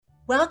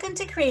Welcome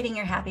to Creating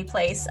Your Happy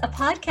Place, a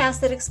podcast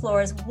that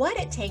explores what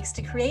it takes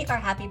to create our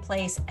happy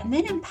place and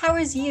then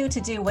empowers you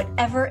to do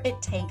whatever it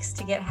takes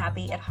to get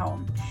happy at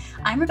home.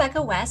 I'm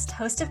Rebecca West,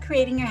 host of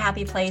Creating Your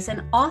Happy Place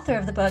and author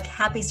of the book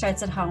Happy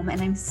Starts at Home,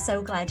 and I'm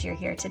so glad you're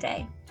here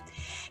today.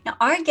 Now,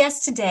 our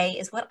guest today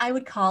is what I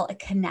would call a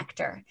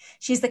connector.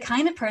 She's the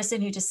kind of person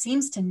who just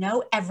seems to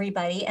know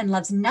everybody and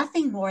loves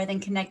nothing more than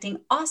connecting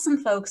awesome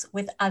folks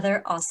with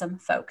other awesome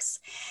folks.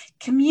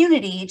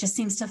 Community just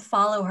seems to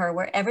follow her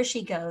wherever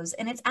she goes,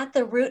 and it's at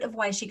the root of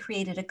why she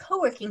created a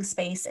co-working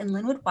space in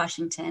Lynnwood,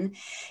 Washington,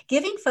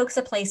 giving folks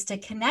a place to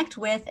connect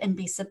with and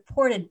be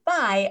supported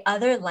by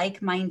other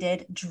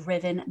like-minded,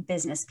 driven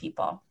business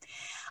people.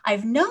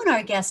 I've known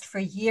our guest for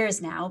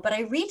years now, but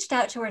I reached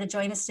out to her to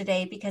join us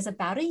today because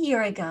about a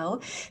year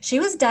ago, she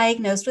was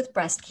diagnosed with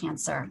breast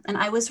cancer. And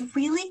I was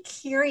really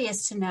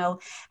curious to know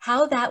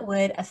how that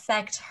would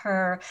affect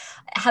her,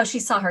 how she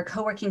saw her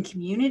co-working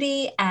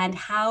community, and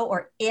how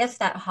or if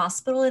that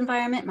hospital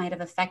environment might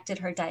have affected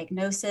her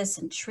diagnosis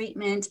and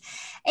treatment,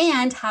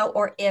 and how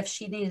or if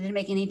she needed to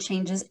make any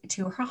changes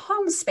to her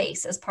home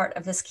space as part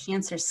of this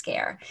cancer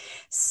scare.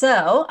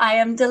 So I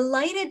am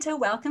delighted to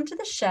welcome to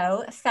the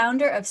show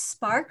founder of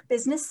Spark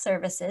Business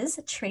Services,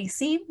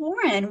 Tracy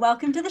Warren.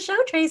 Welcome to the show,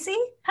 Tracy.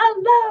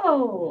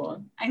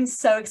 Hello. I'm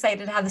so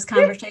excited to have this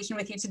conversation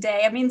with you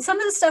today. I mean, some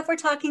of the stuff we're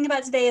talking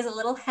about today is a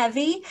little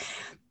heavy,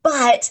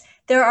 but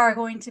there are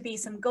going to be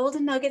some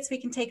golden nuggets we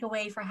can take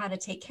away for how to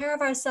take care of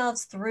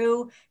ourselves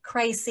through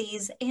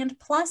crises, and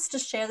plus to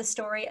share the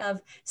story of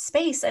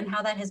space and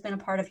how that has been a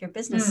part of your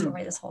business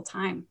story this whole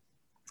time.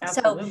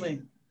 Absolutely.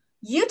 So,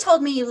 you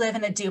told me you live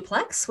in a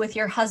duplex with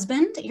your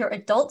husband, your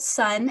adult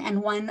son,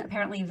 and one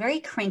apparently very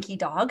cranky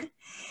dog.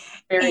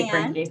 Very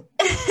cranky.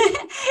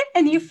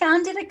 And you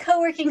founded a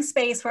co-working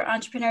space where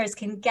entrepreneurs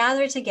can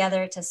gather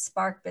together to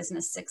spark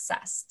business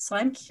success. So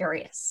I'm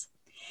curious,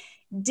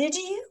 did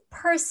you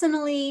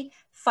personally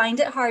find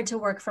it hard to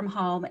work from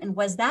home? And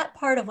was that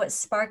part of what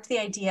sparked the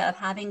idea of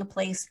having a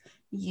place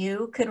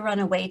you could run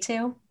away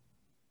to?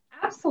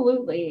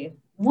 Absolutely.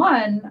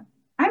 One,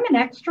 I'm an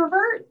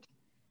extrovert.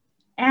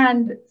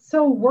 And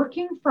so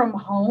working from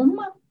home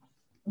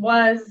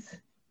was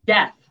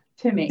death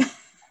to me.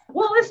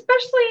 Well,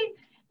 especially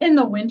in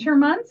the winter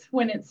months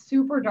when it's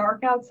super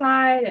dark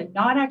outside and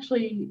not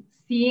actually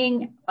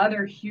seeing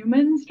other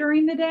humans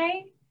during the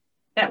day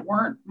that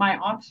weren't my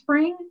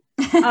offspring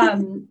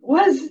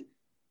was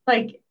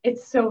like,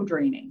 it's so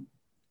draining.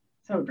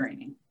 So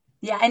draining.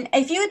 Yeah. And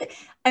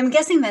I'm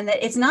guessing then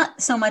that it's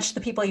not so much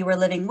the people you were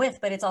living with,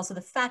 but it's also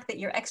the fact that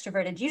you're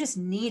extroverted. You just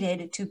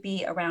needed to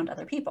be around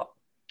other people.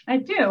 I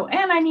do.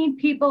 And I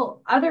need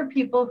other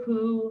people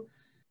who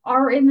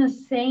are in the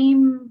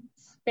same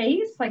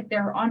space, like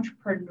they're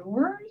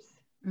entrepreneurs,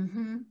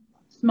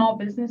 small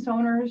business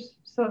owners,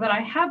 so that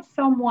I have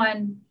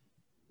someone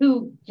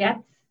who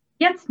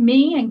gets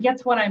me and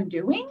gets what I'm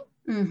doing.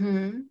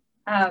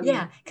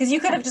 Yeah, because you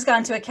could have just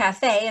gone to a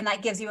cafe and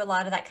that gives you a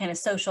lot of that kind of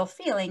social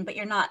feeling, but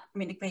you're not, I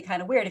mean, it'd be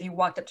kind of weird if you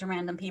walked up to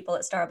random people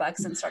at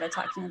Starbucks and started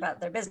talking about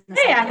their business.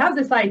 Hey, I have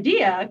this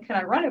idea. Can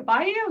I run it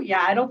by you?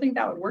 Yeah, I don't think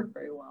that would work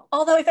very well.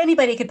 Although if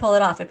anybody could pull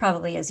it off, it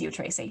probably is you,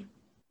 Tracy.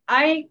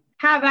 I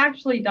have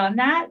actually done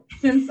that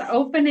since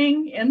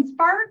opening in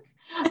Spark.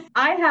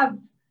 I have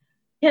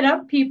hit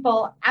up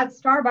people at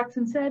Starbucks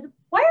and said,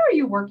 why are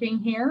you working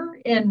here?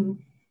 In,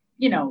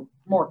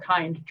 more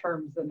kind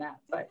terms than that,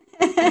 but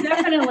I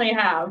definitely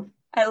have.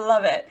 I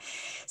love it.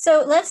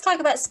 So let's talk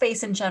about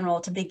space in general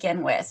to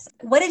begin with.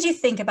 What did you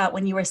think about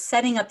when you were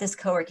setting up this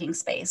co-working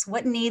space?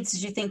 What needs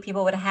did you think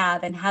people would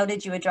have, and how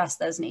did you address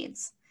those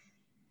needs?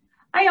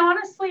 I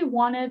honestly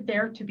wanted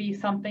there to be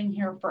something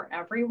here for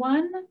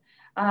everyone.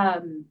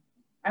 I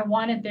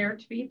wanted there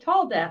to be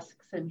tall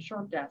desks and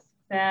short desks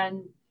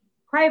and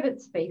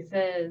private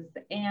spaces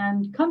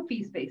and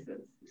comfy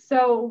spaces.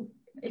 So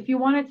if you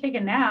want to take a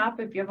nap,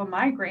 if you have a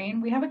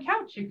migraine, we have a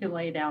couch you can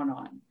lay down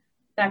on,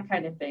 that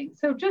kind of thing.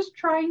 So just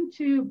trying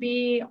to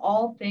be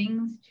all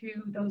things to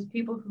those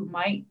people who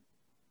might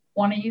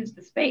want to use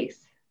the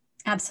space.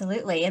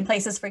 Absolutely. And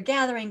places for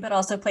gathering, but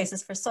also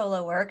places for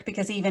solo work,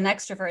 because even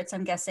extroverts,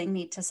 I'm guessing,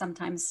 need to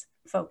sometimes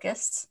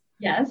focus.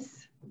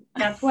 Yes,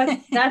 that's what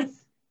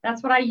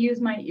I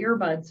use my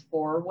earbuds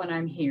for when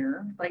I'm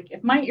here. Like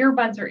if my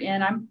earbuds are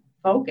in, I'm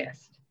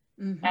focused.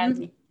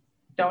 And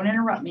don't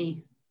interrupt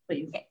me,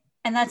 please.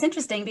 And that's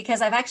interesting because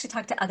I've actually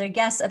talked to other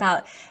guests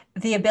about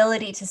the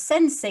ability to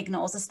send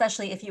signals,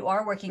 especially if you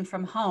are working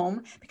from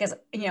home, because,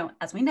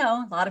 as we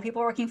know, a lot of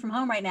people are working from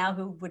home right now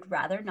who would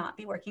rather not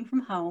be working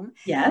from home.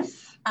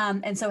 Yes.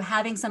 And so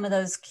having some of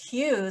those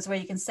cues where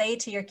you can say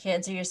to your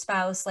kids or your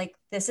spouse, like,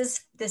 this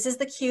is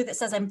the cue that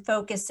says I'm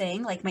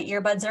focusing, like my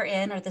earbuds are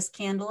in, or this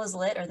candle is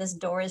lit, or this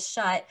door is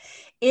shut,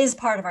 is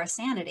part of our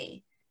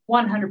sanity.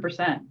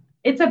 100%.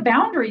 It's a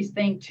boundaries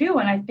thing too.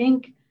 And I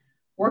think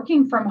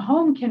working from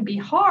home can be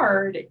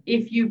hard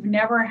if you've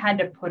never had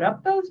to put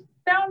up those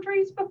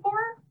boundaries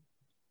before.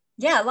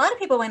 Yeah, a lot of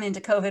people went into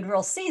COVID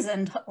real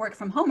seasoned work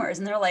from homers,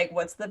 and they're like,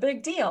 what's the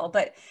big deal?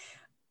 But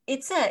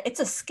it's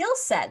a skill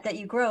set that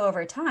you grow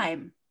over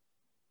time.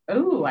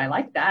 Oh, I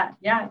like that.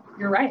 Yeah,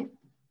 you're right.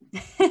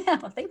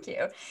 Well, thank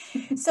you.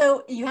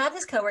 So you have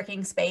this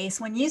co-working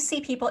space. When you see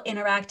people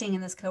interacting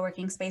in this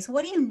co-working space,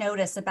 what do you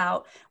notice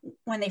about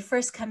when they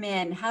first come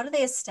in? How do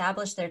they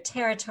establish their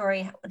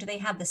territory? Do they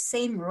have the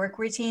same work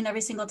routine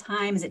every single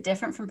time? Is it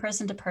different from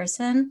person to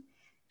person?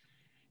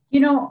 You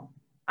know,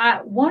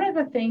 one of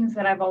the things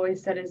that I've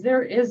always said is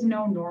there is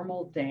no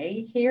normal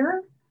day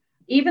here.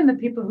 Even the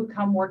people who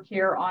come work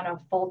here on a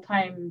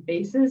full-time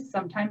basis,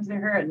 sometimes they're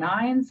here at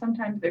 9,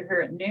 sometimes they're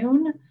here at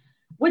noon,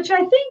 which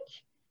I think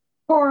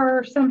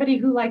for somebody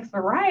who likes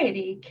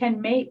variety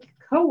can make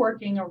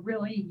co-working a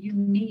really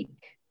unique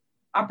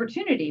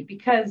opportunity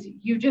because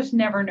you just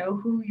never know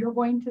who you're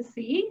going to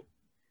see.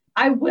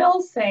 I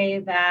will say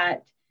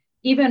that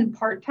even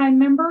part-time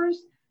members,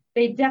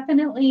 they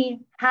definitely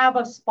have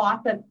a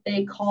spot that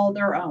they call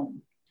their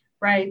own,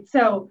 right?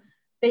 So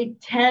they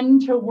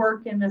tend to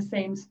work in the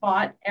same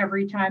spot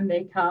every time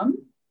they come.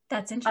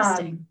 That's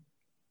interesting.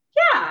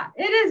 Yeah,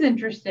 it is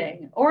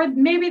interesting. Or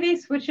maybe they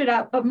switch it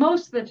up, but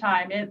most of the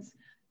time it's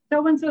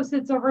so and so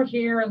sits over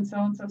here and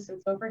so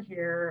sits over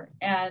here.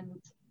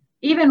 And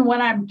even when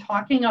I'm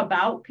talking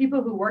about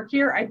people who work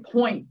here, I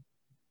point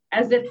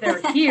as if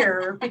they're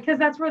here because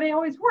that's where they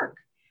always work.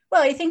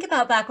 Well, you think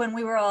about back when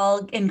we were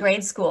all in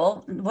grade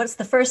school, what's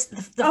the first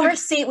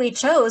seat we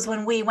chose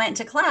when we went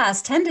to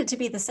class tended to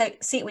be the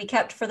seat we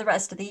kept for the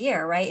rest of the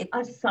year, right?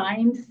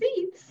 Assigned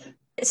seats.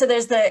 So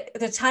there's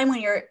the time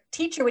when your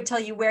teacher would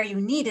tell you where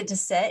you needed to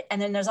sit. And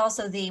then there's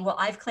also well,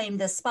 I've claimed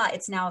this spot.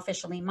 It's now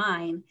officially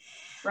mine.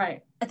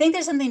 Right. I think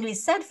there's something to be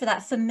said for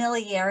that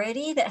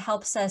familiarity that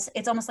helps us.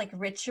 It's almost like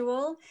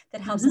ritual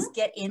that helps us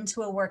get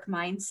into a work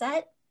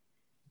mindset.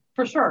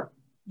 For sure.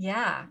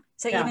 Yeah.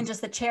 So even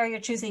just the chair you're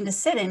choosing to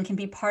sit in can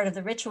be part of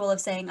the ritual of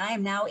saying, I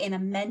am now in a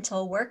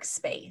mental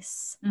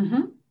workspace.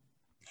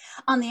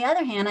 On the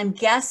other hand, I'm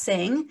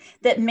guessing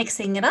that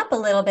mixing it up a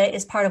little bit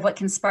is part of what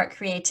can spark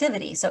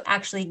creativity. So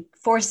actually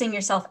forcing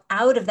yourself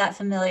out of that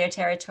familiar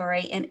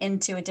territory and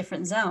into a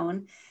different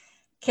zone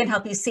can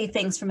help you see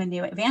things from a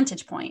new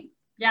vantage point.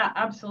 Yeah,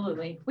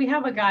 absolutely. We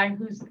have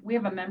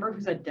a member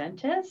who's a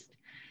dentist.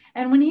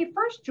 And when he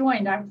first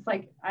joined, I was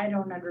like, I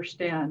don't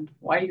understand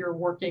why you're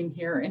working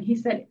here. And he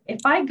said,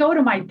 if I go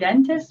to my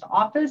dentist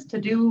office to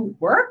do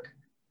work,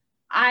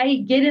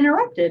 I get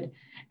interrupted.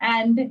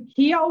 And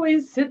he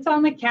always sits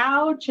on the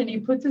couch and he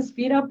puts his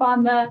feet up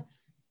on the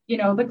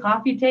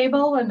coffee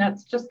table. And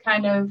that's just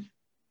kind of,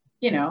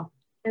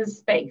 his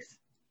space.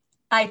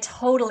 I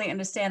totally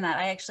understand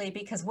that.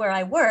 Because where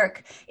I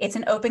work, it's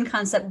an open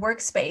concept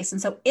workspace.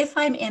 And so if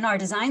I'm in our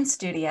design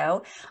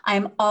studio,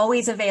 I'm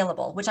always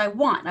available, which I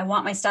want. I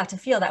want my staff to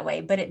feel that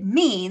way, but it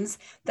means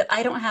that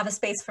I don't have a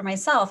space for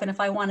myself. And if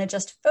I want to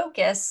just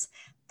focus,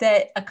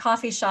 that a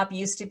coffee shop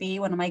used to be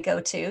one of my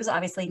go-tos.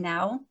 Obviously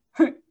now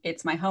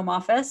it's my home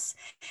office.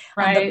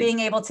 Right. But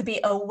being able to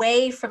be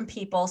away from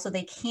people so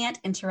they can't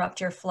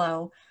interrupt your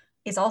flow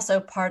is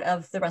also part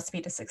of the recipe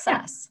to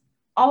success.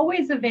 Yeah.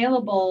 Always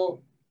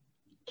available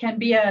can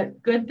be a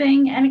good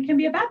thing and it can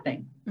be a bad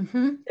thing,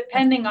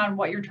 depending on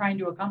what you're trying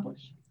to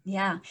accomplish.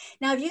 Yeah.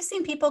 Now, have you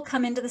seen people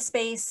come into the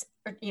space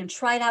or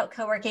tried out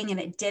co-working and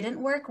it didn't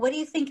work? What do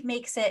you think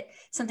makes it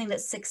something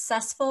that's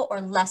successful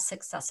or less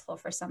successful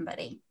for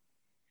somebody?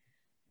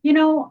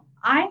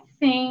 I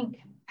think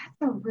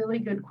that's a really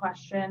good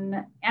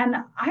question. And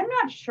I'm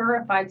not sure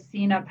if I've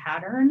seen a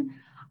pattern.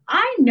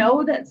 I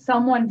know that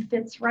someone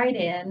fits right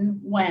in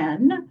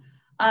when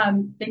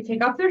they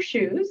take off their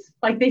shoes,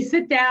 like they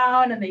sit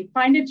down and they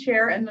find a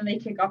chair and then they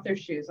take off their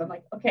shoes. I'm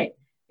like, okay,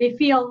 they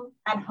feel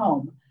at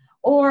home.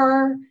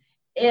 Or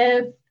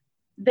if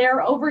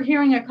they're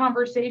overhearing a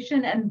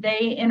conversation and they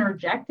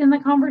interject in the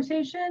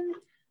conversation,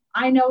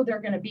 I know they're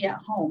going to be at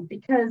home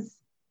because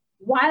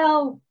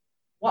while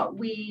what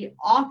we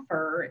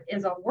offer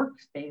is a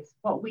workspace,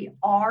 what we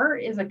are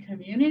is a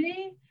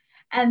community,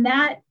 and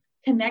that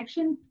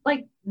connection,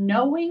 like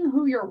knowing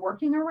who you're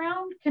working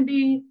around, can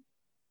be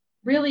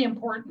really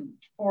important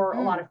for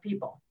a lot of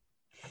people.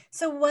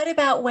 So what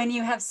about when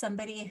you have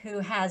somebody who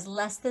has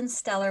less than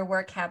stellar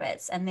work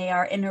habits and they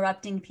are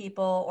interrupting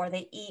people or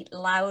they eat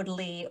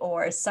loudly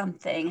or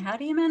something? How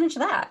do you manage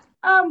that?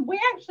 We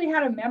actually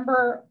had a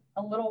member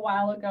a little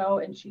while ago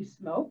and she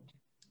smoked.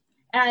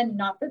 And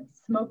not that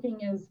smoking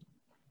is,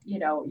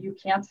 you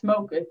can't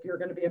smoke if you're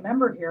going to be a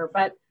member here,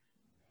 but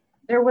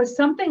there was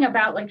something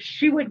about like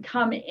she would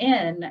come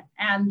in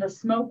and the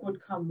smoke would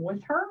come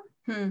with her.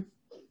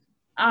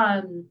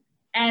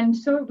 And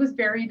so it was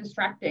very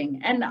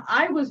distracting. And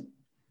I was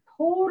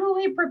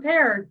totally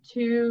prepared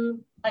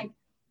to like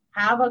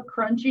have a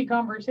crunchy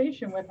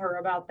conversation with her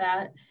about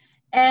that.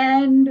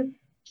 And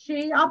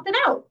she opted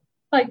out.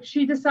 Like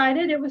she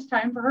decided it was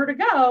time for her to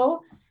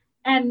go.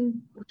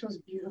 And which was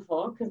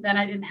beautiful because then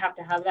I didn't have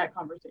to have that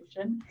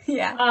conversation.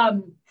 Yeah.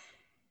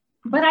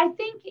 But I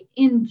think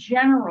in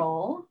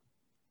general,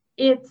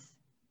 it's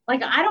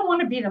like, I don't want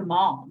to be the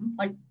mom.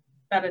 Like,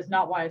 that is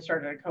not why I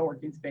started a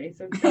co-working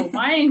space. And so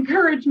my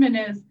encouragement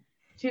is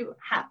to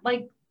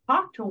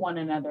talk to one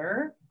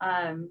another.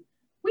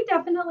 We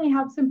definitely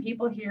have some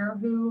people here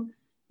who,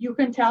 you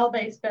can tell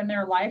they spend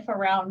their life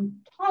around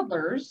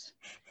toddlers,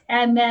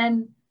 and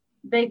then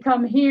they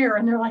come here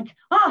and they're like,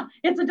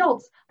 it's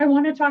adults. I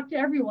want to talk to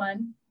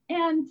everyone.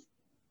 And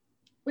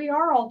we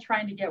are all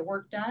trying to get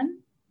work done.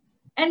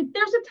 And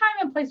there's a time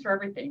and place for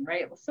everything,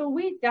 right? So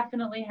we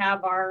definitely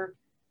have our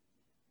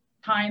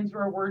times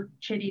where we're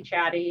chitty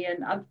chatty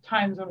and other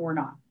times when we're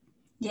not.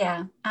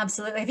 Yeah,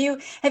 absolutely.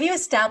 Have you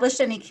established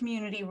any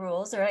community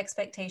rules or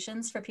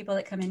expectations for people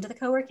that come into the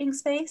co-working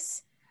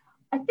space?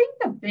 I think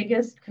the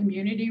biggest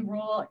community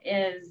rule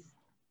is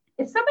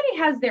if somebody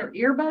has their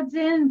earbuds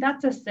in,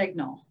 that's a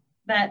signal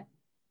that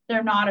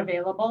they're not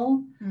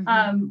available.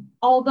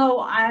 Although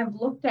I've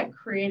looked at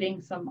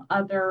creating some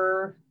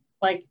other,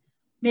 like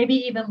maybe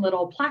even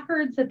little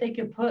placards that they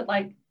could put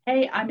like,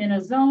 hey, I'm in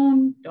a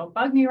zone, don't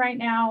bug me right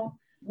now.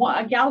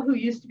 A gal who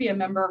used to be a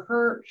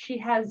member, she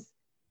has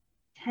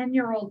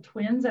 10-year-old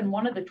twins, and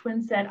one of the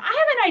twins said, I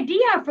have an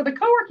idea for the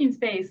co-working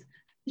space.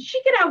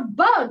 She could have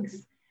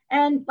bugs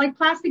and like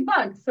plastic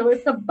bugs. So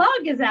if the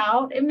bug is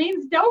out, it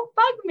means don't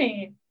bug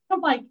me.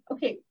 I'm like,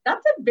 okay,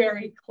 that's a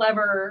very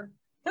clever.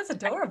 That's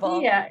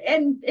adorable. Yeah,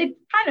 and it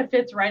kind of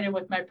fits right in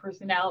with my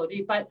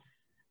personality. But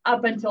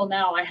up until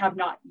now, I have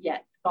not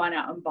yet gone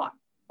out and bought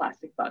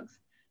plastic bugs.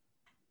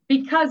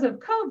 Because of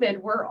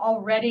COVID, we're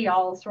already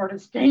all sort of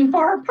staying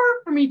far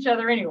apart from each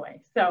other anyway.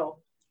 So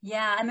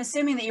yeah, I'm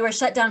assuming that you were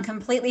shut down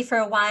completely for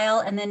a while,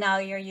 and then now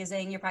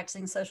you're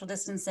practicing social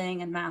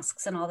distancing and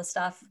masks and all the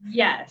stuff.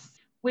 Yes,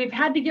 we've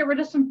had to get rid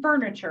of some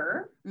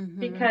furniture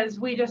because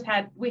we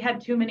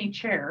had too many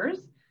chairs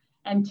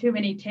and too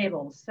many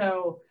tables.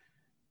 So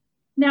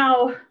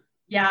now,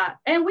 yeah,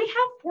 and we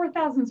have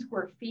 4,000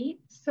 square feet.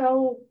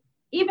 So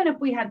even if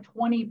we had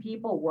 20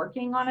 people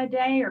working on a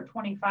day or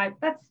 25,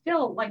 that's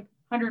still like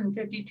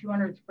 150,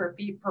 200 square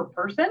feet per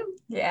person.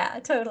 Yeah,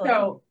 totally.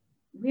 So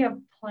we have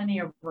plenty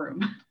of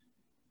room.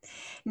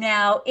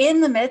 Now,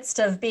 in the midst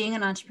of being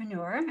an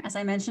entrepreneur, as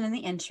I mentioned in the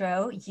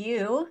intro,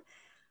 you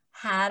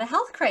had a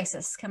health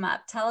crisis come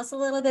up. Tell us a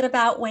little bit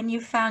about when you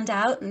found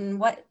out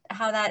and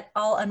how that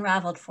all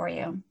unraveled for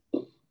you.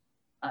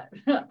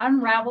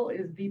 Unravel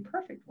is the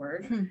perfect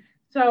word.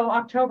 So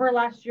October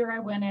last year, I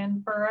went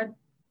in for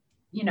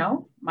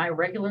my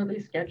regularly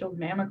scheduled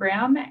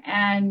mammogram.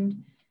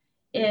 And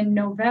in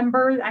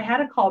November, I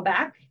had a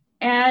callback,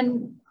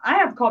 and I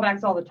have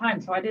callbacks all the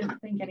time, so I didn't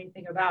think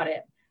anything about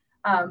it.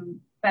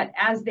 But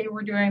as they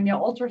were doing the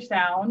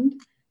ultrasound,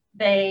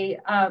 they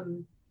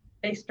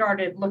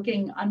started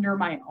looking under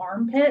my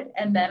armpit,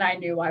 and then I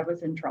knew I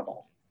was in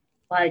trouble.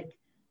 Like,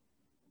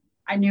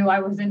 I knew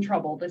I was in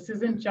trouble. This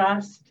isn't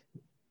just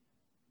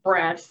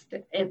breast,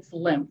 it's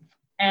lymph.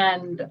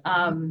 And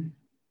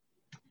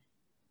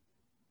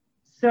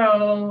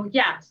so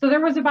there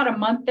was about a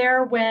month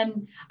there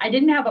when I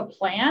didn't have a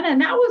plan,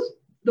 and that was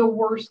the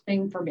worst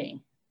thing for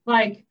me.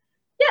 Like,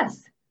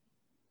 yes,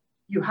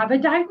 you have a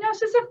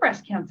diagnosis of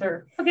breast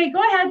cancer. Okay,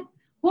 go ahead.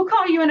 We'll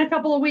call you in a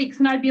couple of weeks.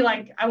 And I'd be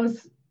like,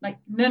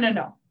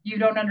 no, you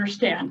don't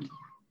understand.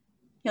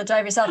 You'll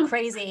drive yourself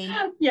crazy.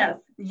 Yes.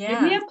 Yeah.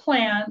 Give me a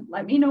plan.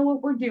 Let me know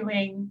what we're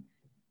doing.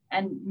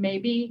 And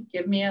maybe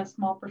give me a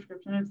small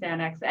prescription of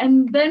Xanax.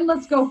 And then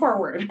let's go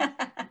forward.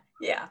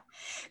 Yeah.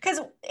 Because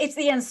it's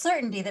the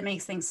uncertainty that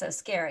makes things so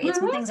scary. It's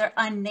when things are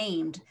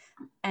unnamed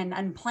and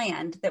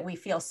unplanned that we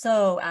feel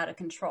so out of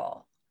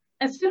control.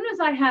 As soon as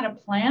I had a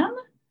plan,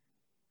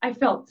 I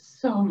felt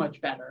so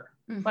much better.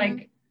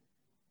 Like,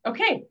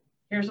 okay,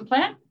 here's a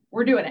plan.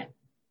 We're doing it.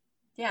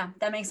 Yeah,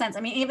 that makes sense.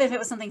 I mean, even if it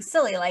was something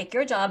silly, like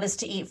your job is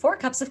to eat 4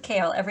 cups of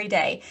kale every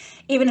day,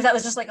 even if that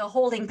was just like a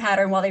holding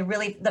pattern while they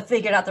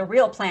figured out the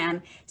real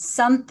plan,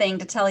 something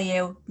to tell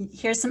you,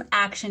 here's some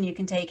action you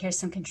can take, here's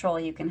some control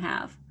you can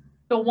have.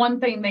 The one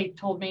thing they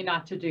told me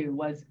not to do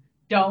was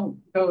don't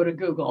go to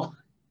Google.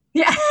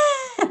 Yeah,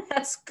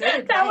 that's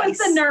good advice. That was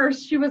the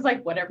nurse. She was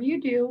like, whatever you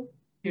do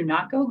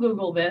not go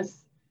Google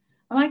this.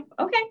 I'm like,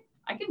 okay,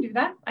 I can do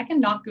that. I can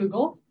not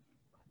Google.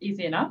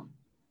 Easy enough.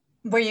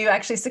 Were you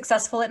actually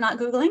successful at not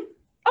Googling?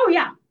 Oh,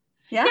 yeah.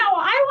 Yeah. No,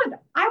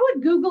 I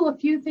would Google a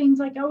few things.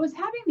 Like I was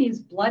having these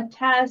blood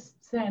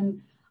tests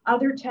and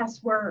other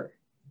tests where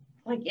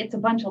like it's a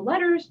bunch of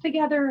letters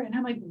together. And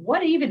I'm like,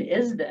 what even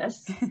is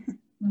this?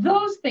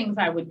 Those things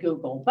I would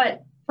Google.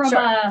 But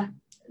from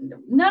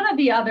none of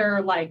the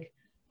other like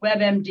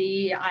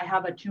WebMD, I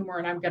have a tumor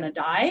and I'm going to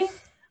die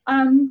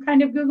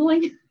kind of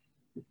Googling.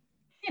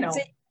 So,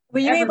 were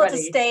you able to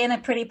stay in a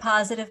pretty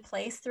positive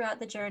place throughout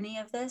the journey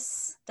of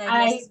this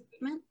diagnosis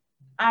treatment?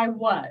 I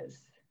was.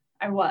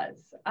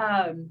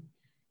 And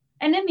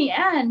in the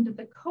end,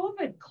 the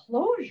COVID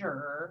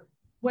closure,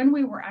 when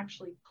we were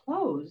actually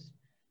closed,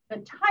 the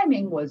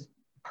timing was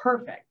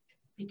perfect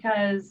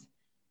because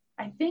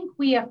I think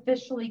we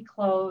officially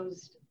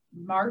closed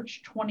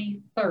March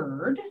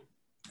 23rd.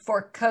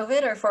 For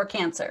COVID or for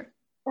cancer?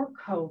 For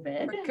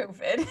COVID. For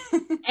COVID.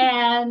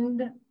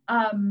 And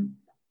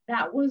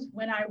that was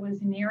when I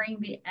was nearing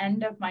the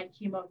end of my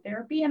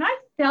chemotherapy, and I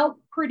felt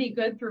pretty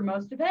good through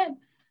most of it,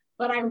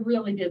 but I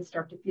really did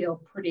start to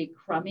feel pretty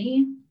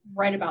crummy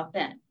right about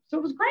then. So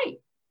it was great.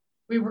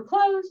 We were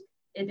closed.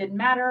 It didn't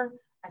matter.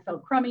 I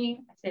felt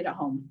crummy. I stayed at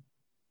home.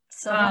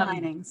 Silver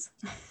linings.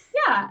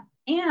 Yeah.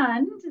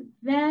 And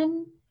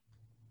then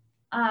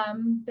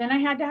I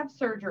had to have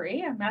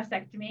surgery, a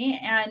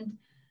mastectomy. And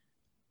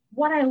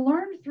what I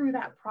learned through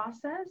that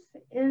process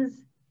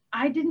is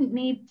I didn't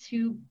need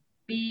to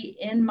be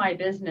in my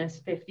business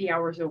 50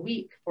 hours a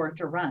week for it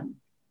to run,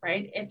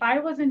 right? If I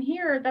wasn't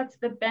here, that's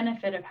the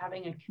benefit of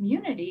having a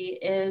community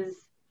is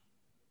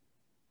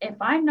if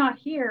I'm not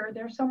here,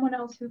 there's someone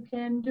else who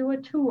can do a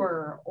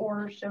tour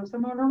or show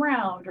someone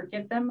around or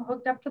get them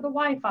hooked up to the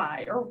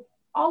Wi-Fi or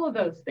all of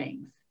those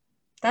things.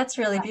 That's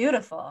really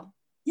beautiful.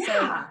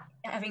 Yeah.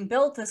 So having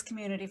built this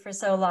community for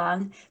so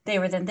long, they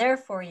were then there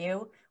for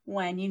you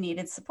when you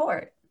needed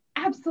support.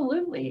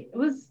 Absolutely.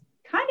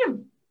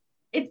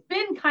 It's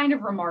been kind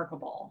of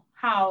remarkable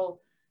how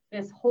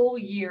this whole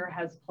year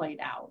has played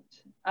out.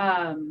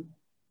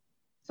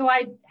 So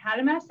I had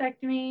a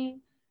mastectomy,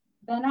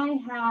 then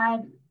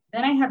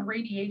I had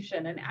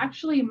radiation, and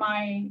actually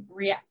I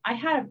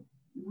had a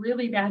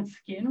really bad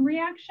skin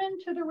reaction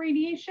to the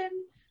radiation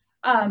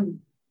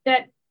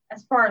that,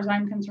 as far as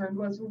I'm concerned,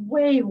 was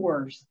way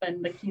worse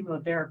than the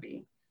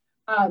chemotherapy.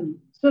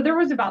 So there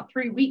was about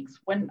 3 weeks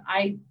when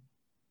I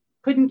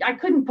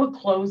couldn't put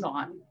clothes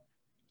on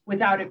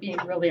without it being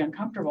really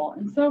uncomfortable.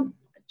 And so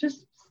I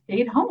just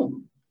stayed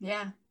home.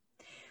 Yeah.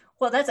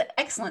 Well, that's an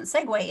excellent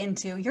segue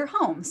into your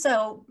home.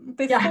 So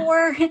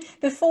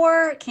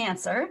before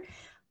cancer,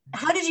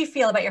 how did you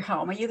feel about your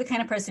home? Are you the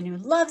kind of person who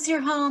loves your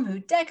home, who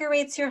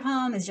decorates your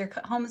home? Is your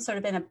home sort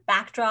of been a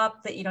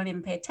backdrop that you don't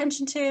even pay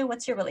attention to?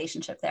 What's your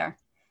relationship there?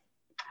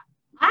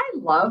 I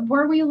love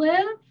where we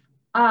live.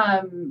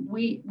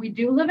 We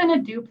do live in a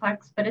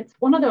duplex, but it's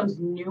one of those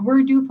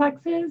newer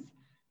duplexes.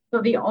 So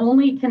the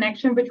only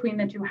connection between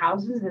the two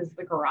houses is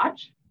the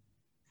garage.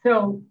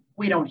 So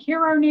we don't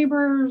hear our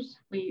neighbors,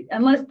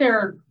 unless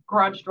their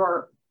garage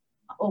door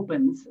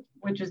opens,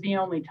 which is the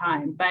only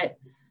time. But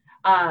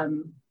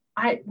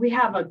we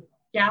have a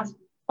gas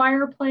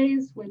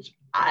fireplace, which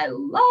I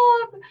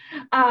love.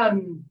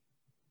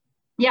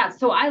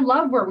 So I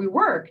love where we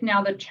work.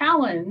 Now the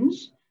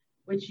challenge,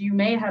 which you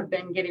may have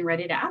been getting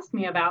ready to ask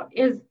me about,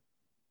 is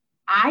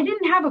I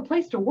didn't have a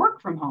place to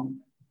work from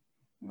home.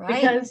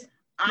 Right. Because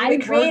I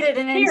created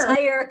an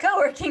entire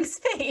co-working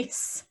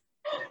space.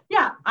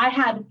 Yeah,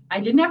 I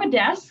didn't have a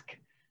desk.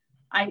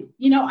 I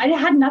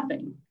had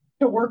nothing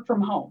to work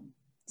from home.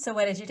 So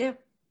what did you do?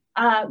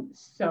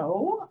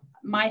 So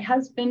my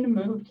husband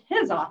moved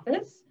his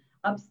office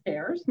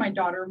upstairs. My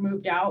daughter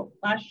moved out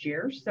last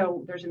year,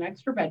 so there's an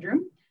extra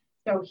bedroom.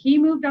 So he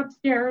moved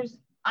upstairs.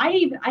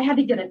 I had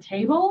to get a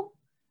table.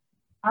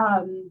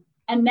 And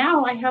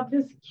now I have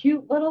this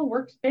cute little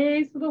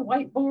workspace with a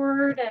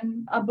whiteboard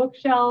and a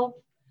bookshelf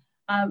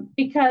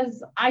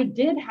because I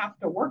did have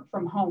to work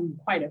from home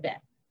quite a bit.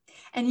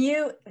 And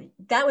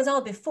that was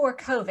all before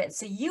COVID.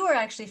 So you were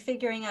actually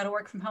figuring out a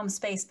work from home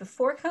space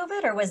before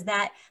COVID, or was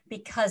that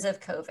because of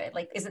COVID?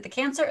 Like, is it the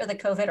cancer or the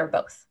COVID or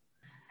both?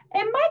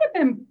 It might have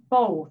been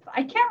both.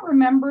 I can't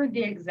remember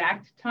the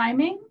exact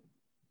timing,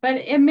 but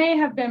it may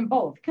have been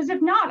both. Because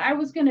if not, I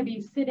was going to be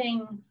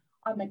sitting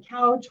on the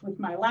couch with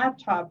my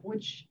laptop,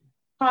 which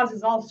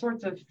causes all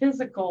sorts of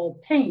physical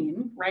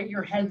pain, right?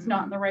 Your head's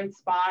not in the right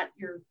spot.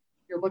 You're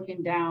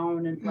looking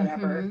down and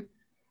whatever.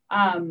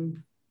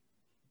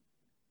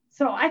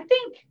 So I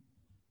think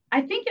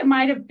it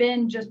might have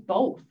been just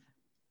both.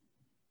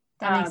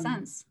 That makes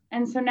sense.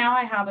 And so now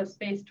I have a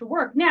space to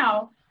work.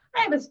 Now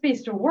I have a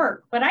space to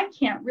work, but I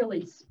can't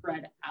really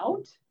spread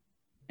out.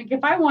 Like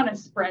if I want to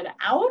spread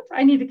out,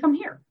 I need to come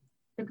here.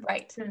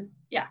 Right.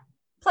 Yeah.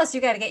 Plus you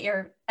got to get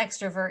your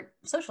extrovert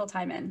social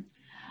time in.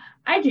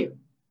 I do.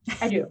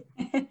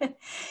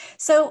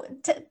 So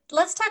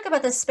let's talk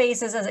about the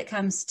spaces as it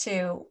comes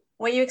to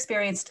what you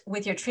experienced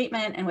with your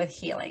treatment and with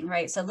healing,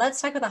 right? So let's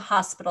talk about the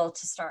hospital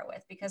to start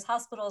with, because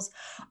hospitals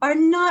are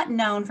not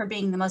known for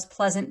being the most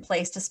pleasant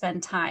place to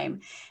spend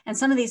time. And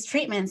some of these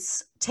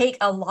treatments take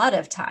a lot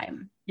of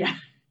time. Yeah.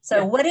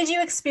 So what did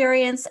you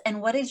experience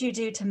and what did you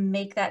do to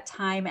make that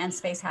time and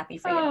space happy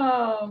for you?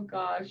 Oh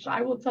gosh,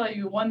 I will tell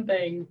you one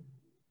thing.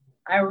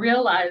 I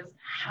realized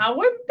how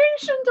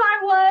impatient I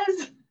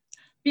was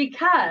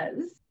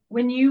because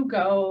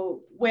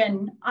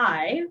when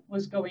I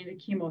was going to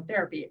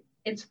chemotherapy,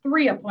 it's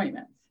 3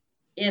 appointments.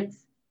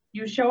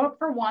 You show up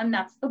for one,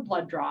 that's the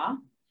blood draw.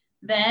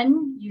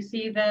 Then you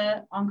see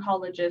the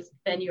oncologist,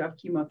 then you have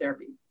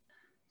chemotherapy.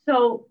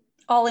 So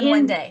all in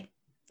one day.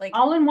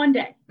 All in one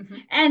day. Mm-hmm.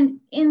 And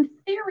in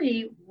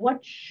theory,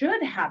 what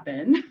should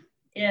happen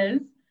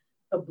is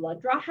the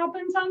blood draw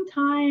happens on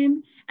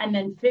time. And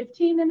then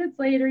 15 minutes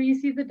later, you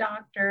see the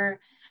doctor.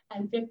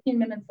 And 15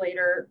 minutes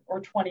later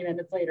or 20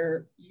 minutes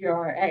later,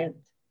 you're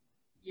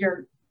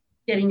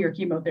getting your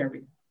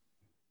chemotherapy.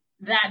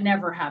 That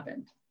never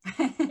happened.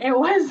 I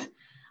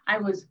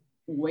was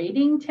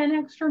waiting 10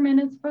 extra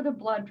minutes for the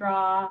blood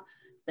draw,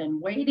 then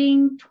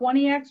waiting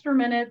 20 extra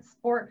minutes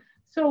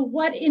so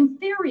what in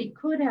theory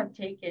could have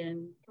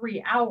taken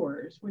 3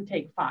 hours would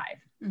take 5.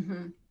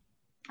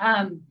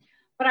 Mm-hmm.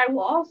 But I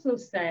will also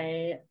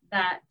say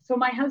that, so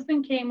my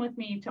husband came with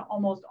me to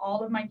almost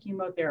all of my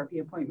chemotherapy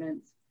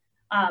appointments.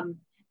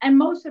 And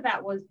most of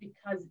that was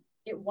because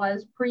it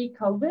was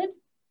pre-COVID.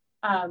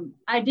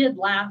 I did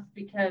laugh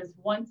because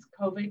once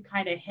COVID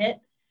kind of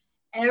hit,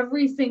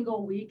 every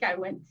single week I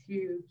went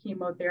to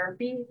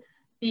chemotherapy,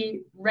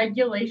 the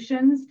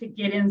regulations to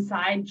get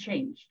inside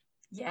changed.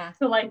 Yeah.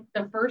 So like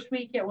the first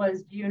week it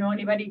was, do you know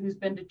anybody who's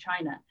been to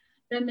China?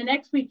 Then the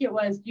next week it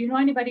was, do you know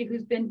anybody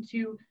who's been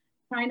to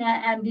China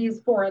and these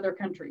 4 other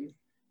countries?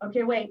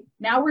 Okay, wait,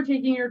 now we're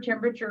taking your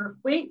temperature.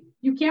 Wait,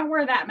 you can't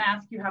wear that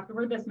mask. You have to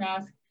wear this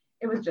mask.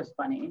 It was just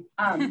funny.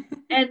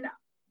 And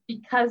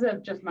because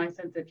of just my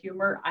sense of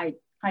humor, I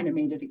kind of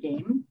made it a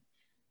game.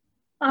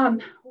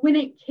 When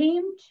it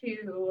came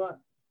to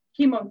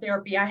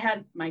chemotherapy, I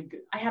had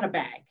a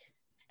bag.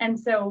 And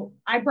so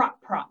I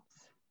brought props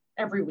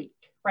every week,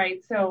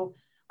 right? So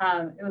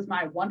it was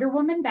my Wonder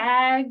Woman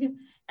bag,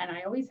 and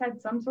I always had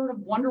some sort of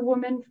Wonder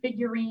Woman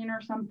figurine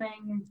or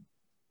something,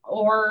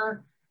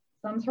 or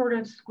some sort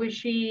of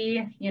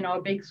squishy,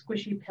 a big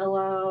squishy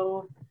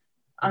pillow.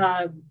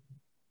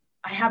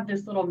 I have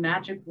this little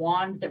magic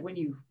wand that when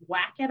you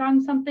whack it on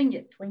something,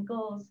 it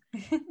twinkles.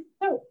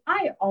 So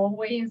I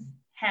always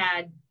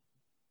had,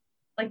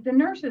 like the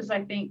nurses,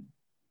 I think,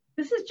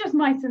 this is just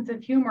my sense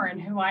of humor and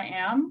who I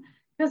am.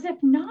 Because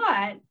if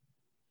not,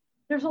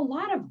 there's a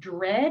lot of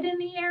dread in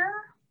the air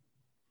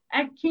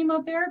at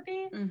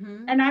chemotherapy.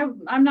 Mm-hmm. And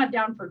I'm not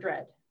down for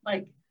dread.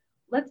 Like,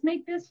 let's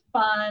make this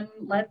fun.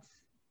 Let's,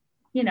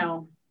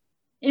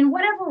 in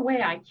whatever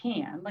way I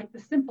can, like the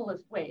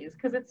simplest ways,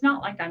 because it's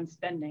not like I'm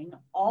spending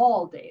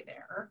all day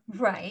there.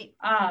 Right.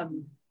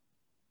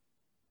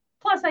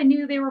 Plus, I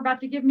knew they were about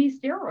to give me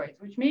steroids,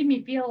 which made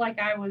me feel like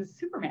I was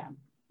Superman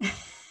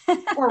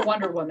or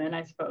Wonder Woman,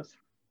 I suppose.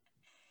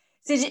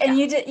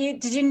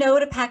 Did you know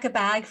to pack a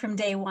bag from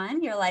day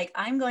one? You're like,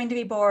 I'm going to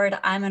be bored.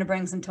 I'm going to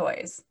bring some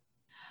toys.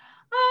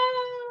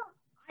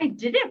 I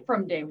did it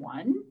from day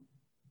one.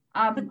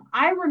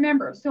 I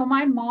remember, so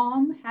my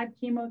mom had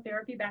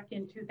chemotherapy back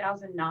in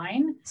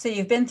 2009. So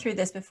you've been through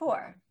this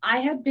before. I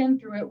had been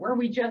through it where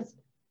we just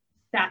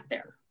sat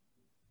there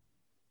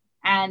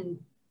and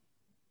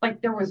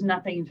like there was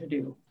nothing to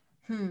do.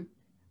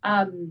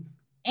 And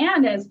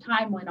as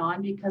time went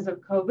on, because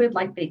of COVID,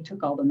 like they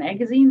took all the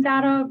magazines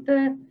out of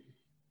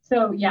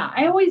so yeah,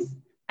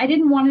 I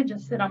didn't want to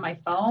just sit on my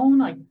phone.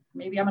 Like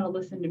maybe I'm going to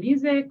listen to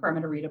music or I'm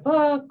going to read a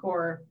book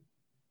or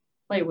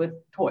play with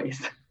toys.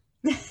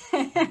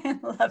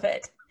 Love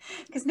it.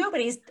 Because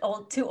nobody's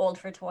too old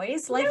for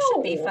toys. Life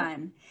should be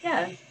fun.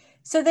 Yeah.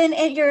 So then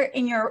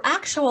in your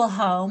actual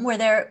home, was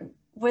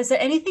there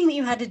anything that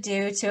you had to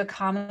do to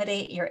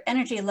accommodate your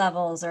energy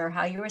levels or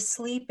how you were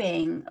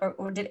sleeping, or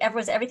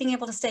was everything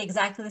able to stay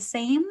exactly the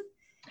same?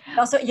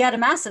 Also, you had a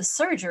massive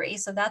surgery,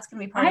 so that's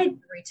going to be part of the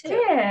surgery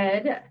too. I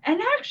did.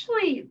 And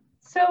actually,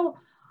 so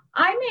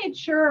I made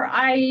sure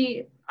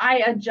I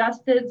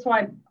adjusted. So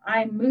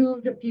I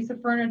moved a piece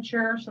of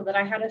furniture so that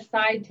I had a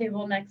side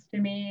table next to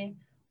me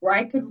where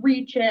I could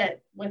reach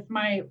it with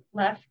my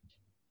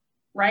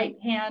right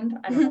hand.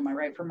 I don't know my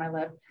right from my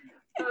left.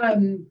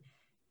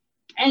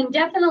 And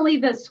definitely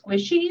the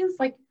squishies,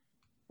 like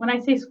when I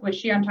say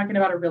squishy, I'm talking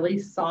about a really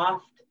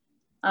soft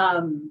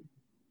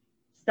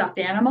stuffed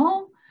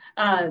animal.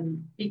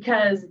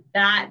 Because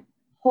that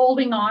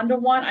holding on to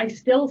one, I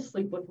still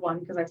sleep with one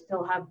because I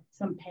still have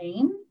some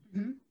pain.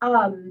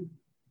 Mm-hmm.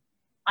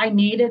 I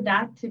needed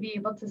that to be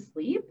able to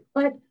sleep.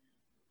 But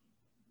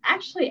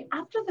actually,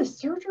 after the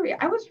surgery,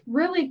 I was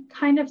really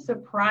kind of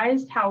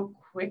surprised how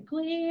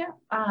quickly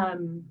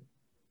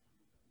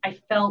I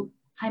felt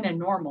kind of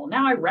normal.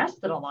 Now I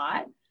rested a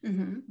lot,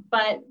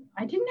 but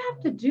I didn't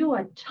have to do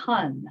a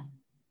ton.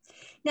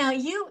 Now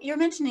you're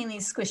mentioning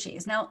these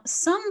squishies. Now,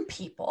 some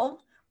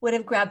people would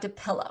have grabbed a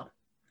pillow.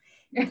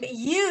 But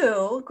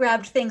you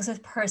grabbed things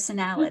with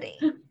personality.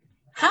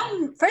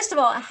 First of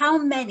all, how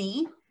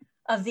many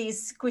of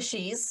these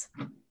squishies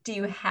do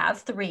you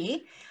have?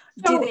 3.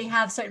 Do they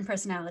have certain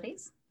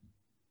personalities?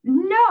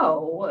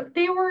 No,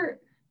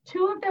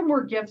 2 of them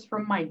were gifts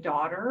from my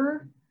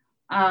daughter.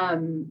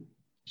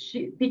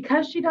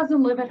 Because she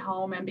doesn't live at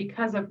home and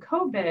because of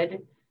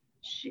COVID,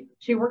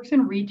 she works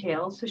in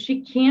retail, so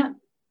she can't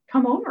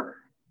come over.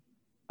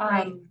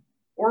 Right.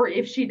 Or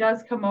if she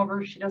does come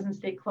over, she doesn't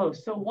stay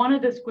close. So one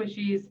of the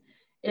squishies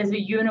is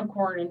a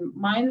unicorn and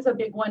mine's a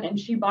big one and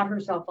she bought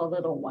herself a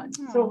little one.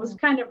 Aww. So it was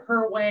kind of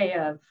her way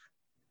of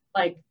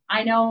like,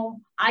 I know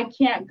I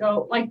can't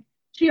go, like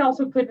she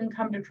also couldn't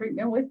come to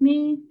treatment with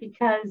me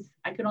because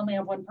I could only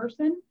have one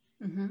person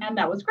and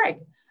that was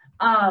Greg.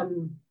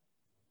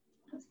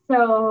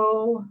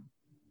 So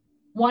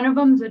one of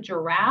them's a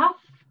giraffe.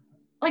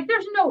 Like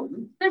there's no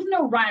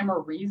rhyme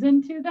or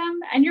reason to them.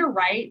 And you're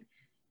right.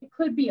 It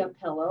could be a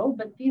pillow,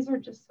 but these are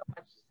just so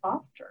much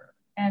softer.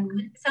 And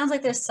it sounds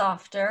like they're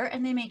softer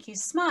and they make you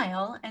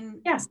smile.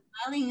 And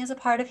smiling is a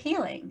part of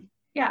healing.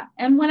 Yeah.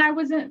 And when I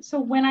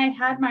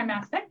had my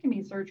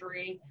mastectomy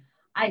surgery,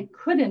 I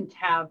couldn't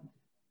have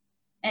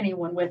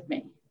anyone with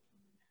me.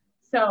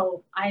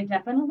 So I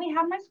definitely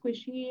have my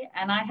squishy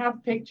and I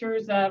have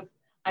pictures of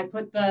I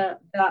put the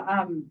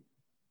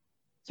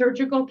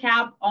surgical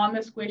cap on the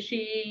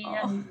squishy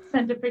and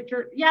sent a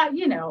picture. Yeah,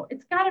 you know,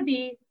 it has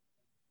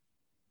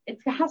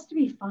to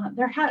be fun.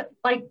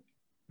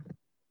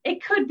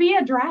 It could be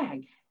a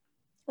drag.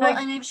 Well,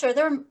 and I'm sure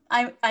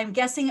I'm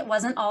guessing it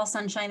wasn't all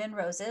sunshine and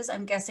roses.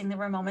 I'm guessing there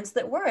were moments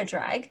that were a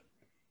drag.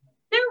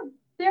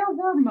 There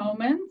were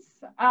moments,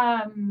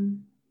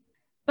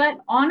 but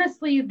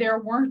honestly, there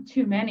weren't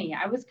too many.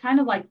 I was kind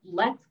of like,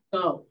 let's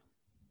go.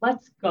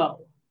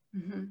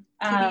 Mm-hmm.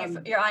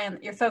 Keeping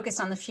you're focused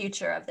on the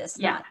future of this,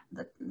 not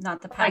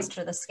the past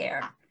or the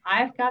scare.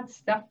 I've got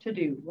stuff to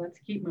do. Let's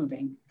keep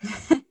moving.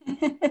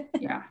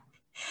 Yeah.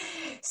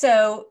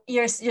 So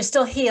you're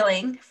still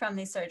healing from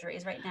these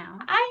surgeries right now.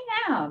 I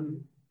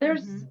am.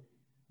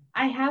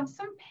 I have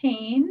some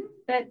pain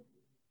that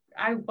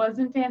I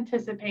wasn't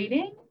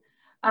anticipating.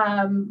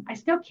 I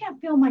still can't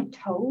feel my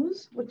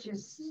toes, which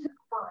is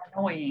super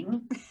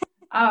annoying.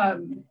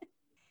 And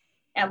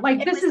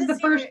like, this is the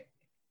first.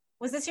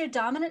 Was this your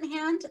dominant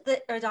hand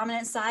or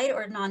dominant side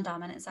or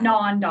non-dominant side?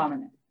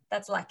 Non-dominant.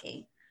 That's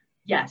lucky.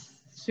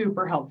 Yes,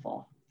 super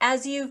helpful.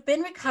 As you've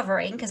been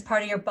recovering, because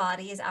part of your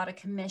body is out of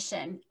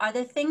commission, are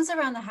there things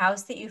around the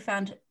house that you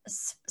found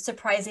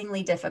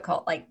surprisingly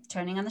difficult, like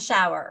turning on the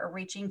shower or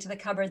reaching to the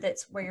cupboard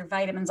that's where your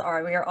vitamins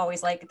are, where you're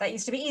always like, that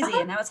used to be easy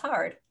and now it's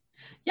hard?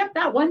 Yep,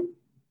 that one.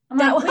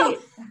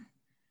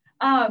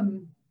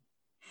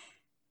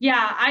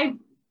 Yeah, I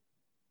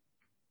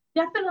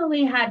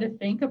definitely had to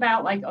think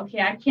about like,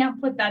 okay, I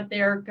can't put that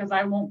there because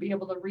I won't be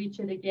able to reach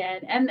it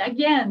again. And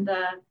again,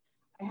 I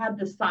had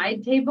the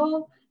side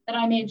table that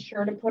I made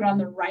sure to put on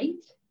the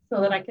right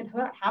so that I could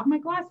have my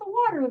glass of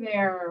water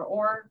there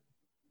or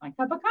my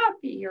cup of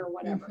coffee or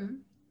whatever. Mm-hmm.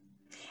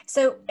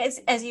 So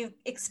as you've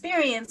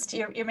experienced,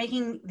 you're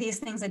making these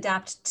things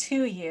adapt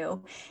to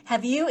you.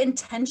 Have you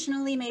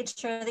intentionally made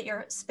sure that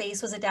your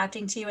space was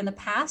adapting to you in the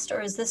past,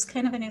 or is this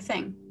kind of a new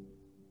thing?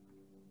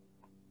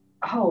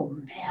 Oh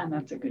man,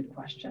 that's a good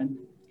question.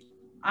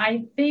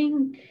 I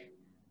think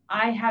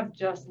I have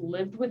just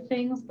lived with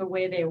things the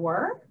way they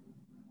were.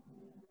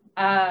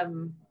 I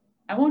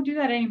won't do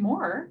that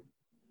anymore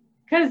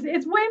because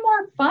it's way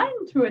more fun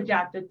to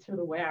adapt it to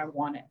the way I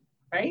want it,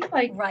 right?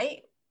 Like,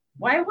 right.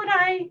 Why would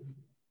I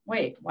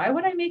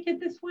make it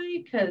this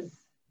way? Because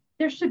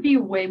there should be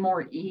way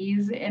more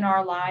ease in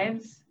our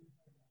lives.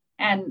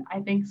 And I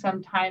think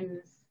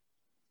sometimes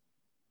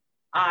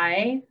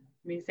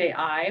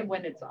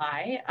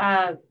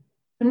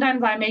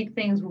sometimes I make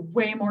things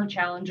way more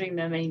challenging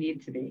than they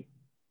need to be.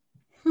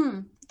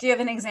 Do you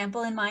have an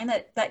example in mind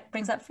that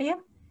brings up for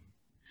you?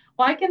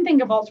 Well, I can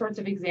think of all sorts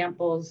of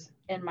examples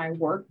in my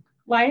work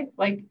life.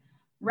 Like,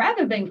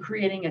 rather than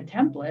creating a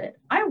template,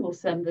 I will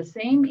send the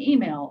same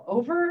email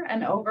over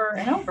and over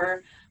and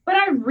over, but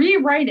I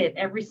rewrite it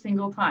every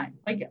single time.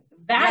 Like,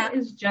 that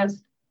is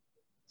just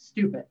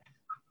stupid.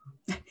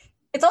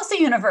 It's also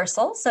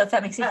universal, so if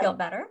that makes you feel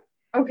better.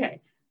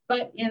 Okay.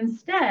 But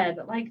instead,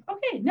 like,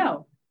 okay,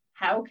 no,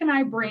 how can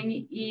I bring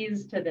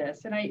ease to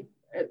this? And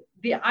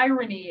the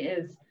irony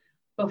is,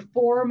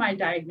 before my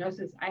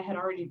diagnosis, I had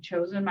already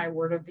chosen my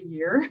word of the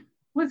year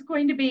was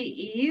going to be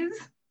ease.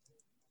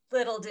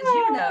 Little did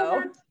you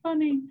know. That's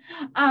funny.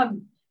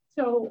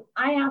 So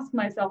I ask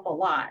myself a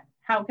lot,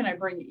 how can I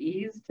bring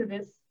ease to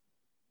this,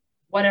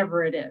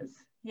 whatever it is?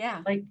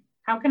 Yeah. Like,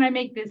 how can I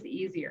make this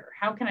easier?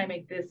 How can I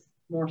make this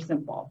more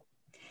simple?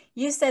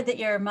 You said that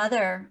your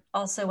mother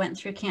also went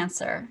through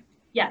cancer.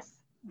 Yes.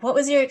 What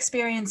was your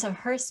experience of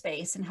her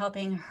space and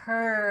helping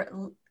her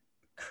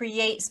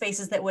create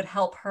spaces that would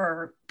help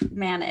her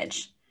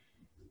manage?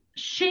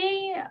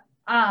 She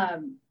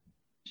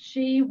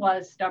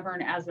was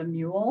stubborn as a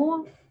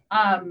mule.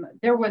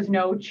 There was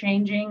no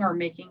changing or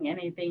making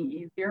anything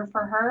easier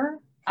for her.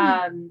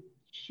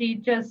 She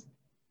just,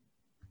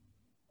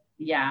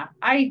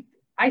 I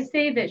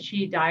say that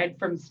she died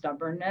from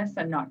stubbornness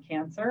and not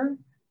cancer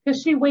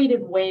because she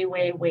waited way,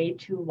 way, way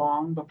too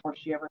long before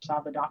she ever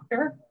saw the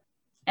doctor.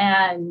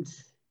 And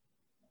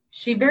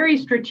she very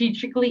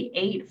strategically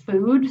ate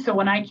food. So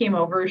when I came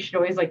over, she'd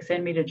always like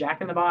send me to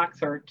Jack in the Box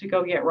or to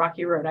go get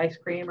Rocky Road ice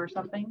cream or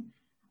something.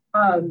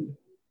 So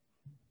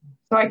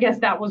I guess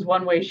that was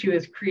one way she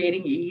was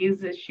creating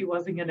ease, is she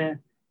wasn't going to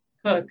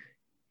cook.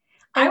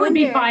 I would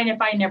be fine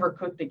if I never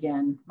cooked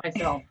again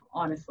myself,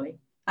 honestly.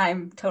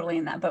 I'm totally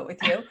in that boat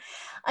with you.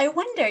 I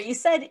wonder, you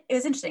said, it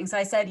was interesting. So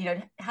I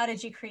said, how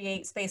did you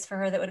create space for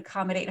her that would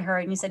accommodate her?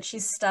 And you said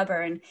she's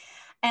stubborn.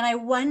 And I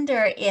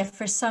wonder if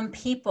for some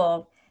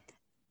people,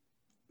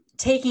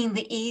 taking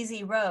the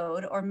easy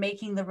road or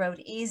making the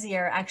road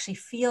easier actually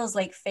feels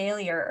like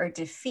failure or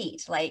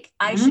defeat. Like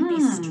I should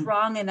be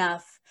strong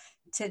enough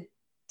to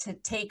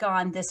take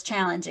on this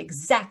challenge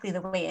exactly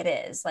the way it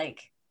is.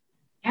 Like,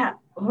 yeah.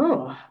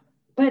 Oh,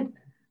 but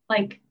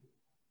like,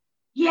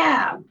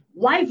 yeah,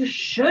 life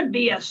should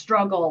be a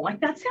struggle. Like,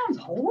 that sounds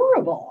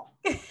horrible.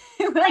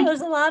 Well, like,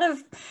 there's a lot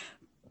of,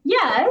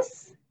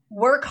 yes,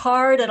 work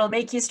hard, it'll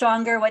make you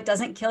stronger. What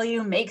doesn't kill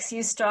you makes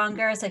you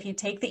stronger. So if you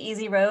take the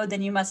easy road,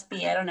 then you must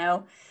be, I don't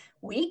know,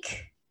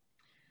 weak.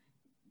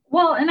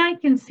 Well, and I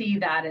can see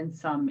that in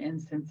some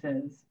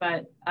instances,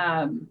 but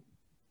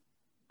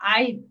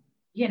I,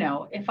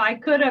 if I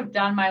could have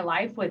done my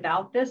life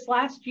without this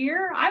last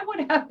year, I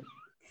would have,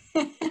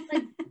 like,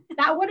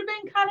 that would have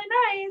been kind of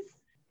nice.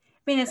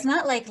 I mean, it's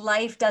not like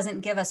life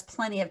doesn't give us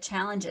plenty of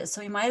challenges,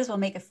 so we might as well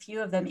make a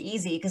few of them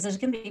easy because there's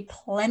going to be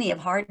plenty of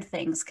hard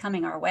things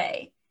coming our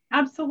way.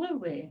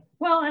 Absolutely.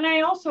 Well, and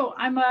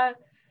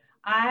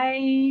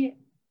I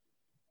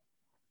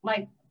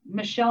like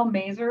Michelle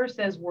Mazer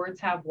says words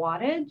have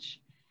wattage.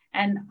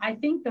 And I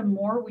think the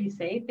more we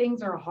say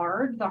things are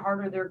hard, the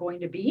harder they're going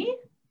to be.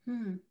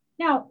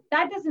 Now,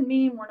 that doesn't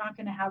mean we're not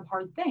going to have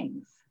hard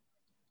things.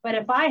 But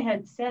if I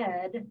had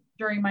said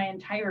during my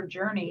entire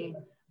journey,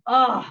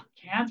 oh,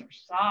 cancer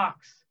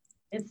sucks,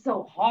 it's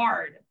so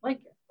hard, like,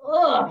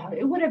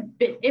 it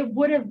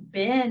would have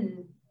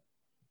been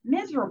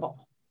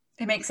miserable.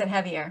 It makes it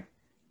heavier.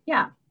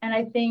 Yeah. And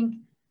I think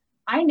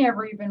I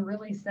never even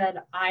really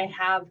said I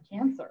have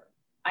cancer.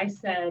 I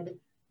said,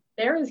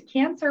 there is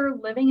cancer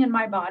living in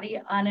my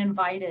body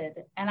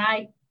uninvited, and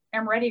I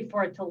am ready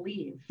for it to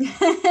leave.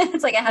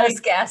 It's like a house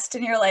guest,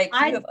 and you're like,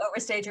 you have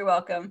overstayed your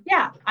welcome.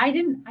 Yeah. I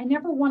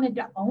never wanted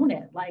to own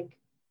it. Like,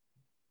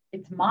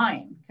 it's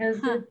mine,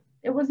 because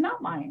it was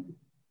not mine.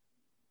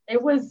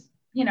 It was,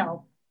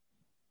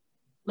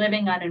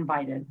 living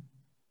uninvited.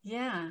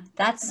 Yeah.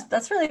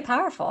 That's really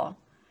powerful.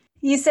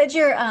 You said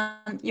your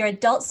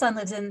adult son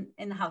lives in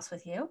the house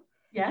with you.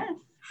 Yes.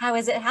 How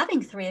is it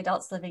having 3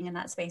 adults living in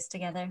that space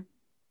together?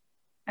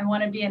 I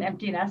want to be an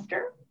empty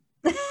nester.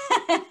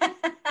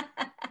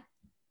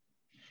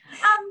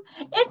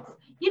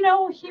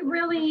 He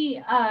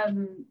really,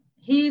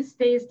 he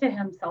stays to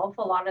himself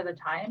a lot of the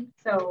time.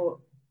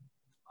 So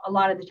a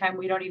lot of the time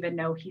we don't even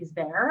know he's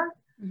there,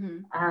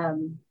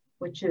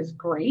 which is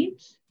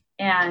great.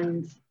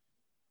 And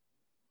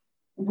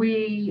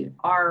we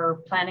are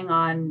planning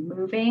on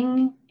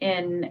moving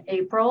in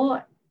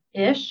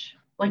April-ish,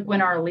 like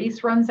when our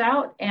lease runs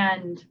out.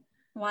 And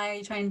why are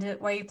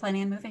you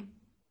planning on moving?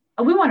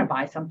 We want to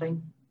buy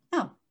something.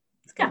 Oh,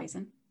 that's a good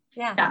reason.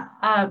 Yeah.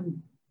 Yeah.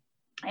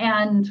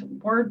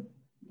 And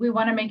we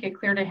want to make it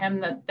clear to him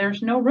that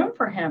there's no room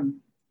for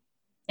him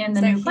in the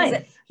new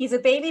place. He's a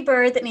baby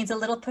bird that needs a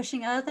little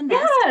pushing out of the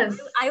nest. Yes.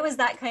 I was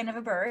that kind of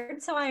a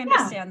bird, so I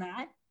understand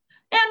that.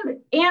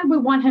 And we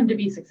want him to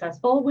be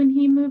successful when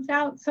he moves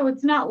out. So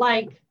it's not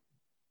like,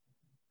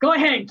 go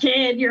ahead,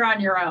 kid, you're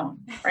on your own,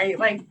 right?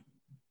 Like,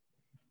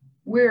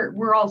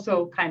 we're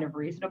also kind of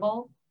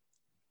reasonable.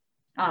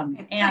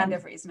 Kind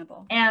of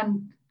reasonable.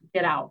 And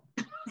get out.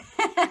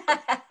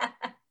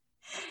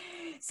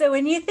 So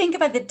when you think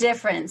about the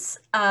difference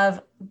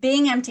of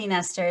being empty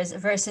nesters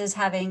versus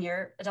having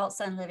your adult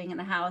son living in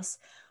the house,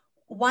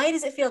 why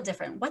does it feel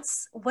different?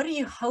 What are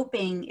you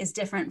hoping is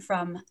different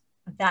from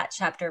that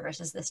chapter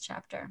versus this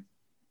chapter?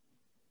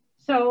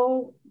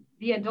 So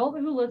the adult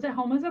who lives at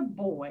home as a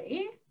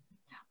boy,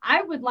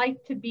 I would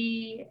like to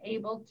be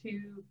able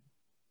to,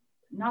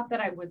 not that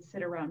I would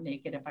sit around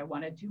naked if I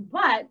wanted to,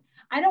 but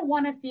I don't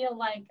want to feel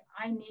like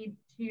I need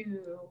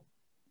to,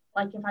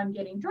 like if I'm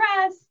getting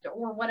dressed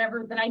or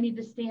whatever, that I need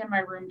to stay in my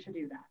room to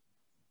do that,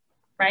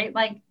 right?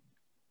 Like,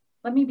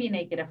 let me be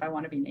naked if I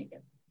want to be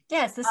naked.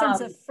 Yes, the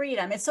sense of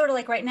freedom. It's sort of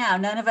like right now,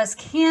 none of us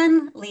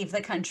can leave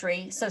the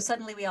country. So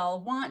suddenly we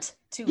all want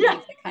to leave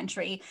the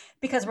country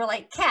because we're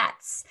like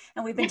cats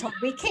and we've been told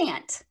we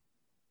can't.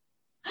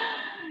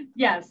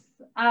 Yes.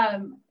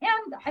 And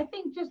I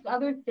think just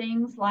other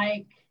things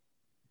like,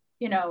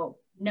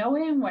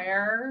 knowing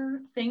where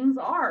things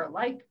are.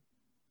 Like,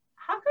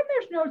 how come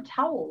there's no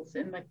towels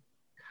in the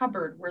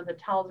cupboard where the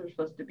towels are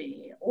supposed to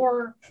be?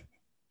 Or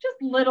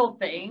just little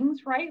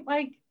things, right?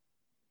 Like,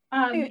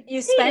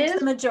 you spent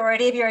the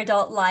majority of your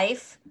adult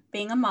life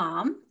being a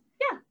mom.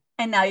 Yeah.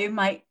 And now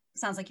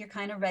sounds like you're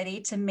kind of ready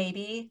to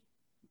maybe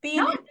be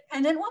an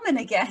independent woman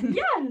again.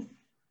 Yes.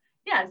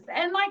 Yes.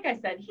 And like I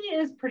said, he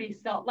is pretty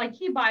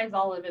he buys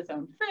all of his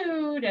own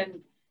food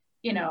and,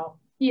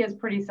 he is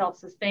pretty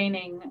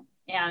self-sustaining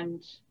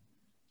and,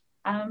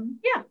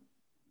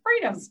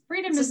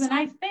 freedom is a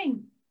nice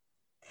thing.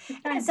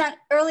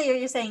 Earlier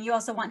you're saying you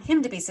also want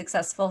him to be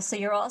successful, so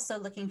you're also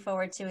looking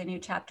forward to a new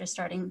chapter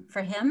starting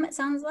for him, it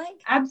sounds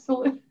like.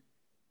 Absolutely.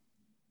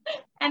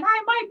 And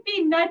I might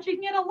be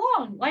nudging it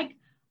along, like,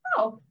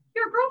 oh,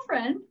 your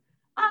girlfriend,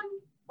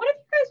 what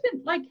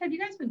have you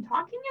guys been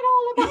talking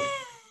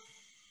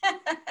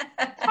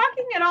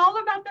at all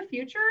about the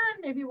future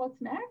and maybe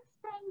what's next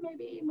and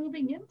maybe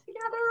moving in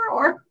together,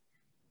 or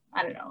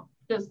I don't know,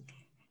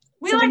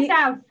 we like to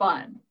have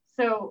fun.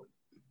 So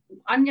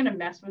I'm going to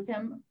mess with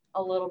him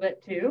a little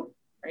bit too,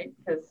 right?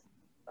 Because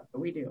that's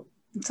what we do.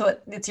 So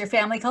it's your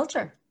family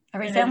culture.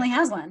 Every family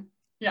has one.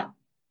 Yeah.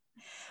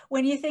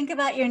 When you think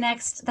about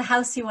the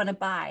house you want to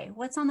buy,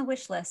 what's on the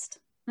wish list?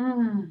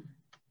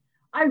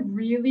 I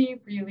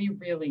really, really,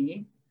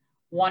 really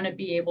want to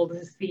be able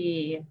to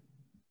see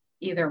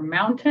either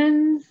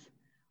mountains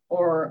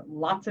or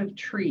lots of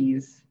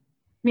trees.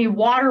 I mean,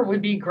 water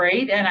would be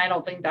great. And I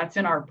don't think that's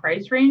in our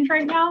price range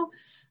right now,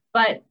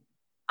 but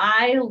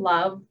I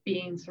love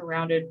being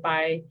surrounded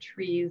by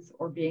trees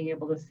or being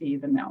able to see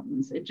the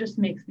mountains. It just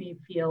makes me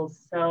feel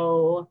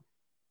so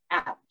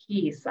at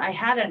peace. I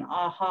had an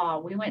aha.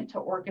 We went to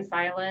Orcas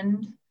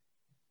Island,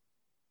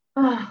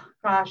 oh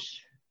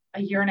gosh,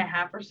 a year and a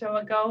half or so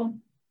ago.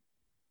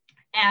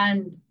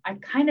 And I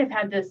kind of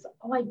had this,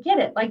 oh, I get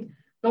it. Like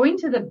going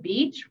to the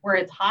beach where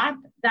it's hot,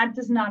 that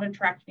does not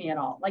attract me at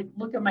all. Like,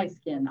 look at my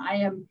skin.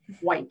 I am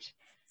white.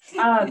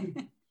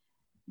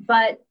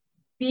 But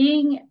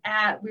we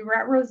were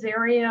at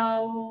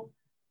Rosario,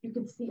 you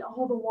could see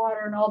all the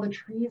water and all the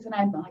trees. And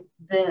I'm like,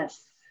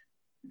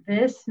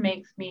 this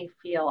makes me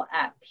feel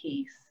at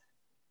peace.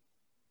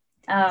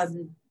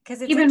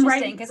 Because it's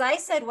interesting, because I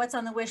said, what's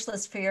on the wish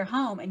list for your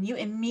home? And you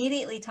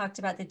immediately talked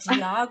about the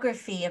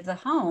geography of the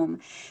home.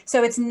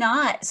 So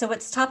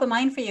what's top of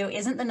mind for you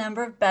isn't the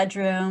number of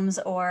bedrooms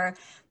or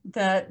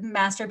the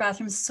master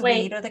bathroom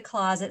suite or the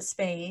closet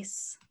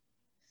space.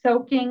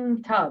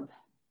 Soaking tub.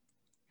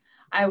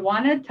 I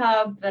want a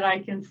tub that I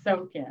can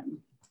soak in.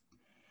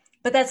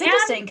 But that's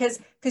interesting because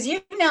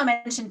you've now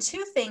mentioned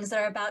two things that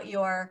are about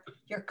your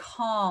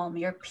calm,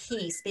 your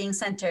peace, being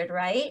centered,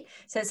 right?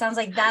 So it sounds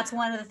like that's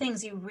one of the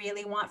things you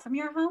really want from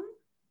your home.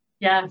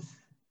 Yes.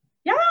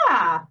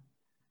 Yeah.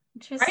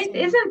 Interesting. Right?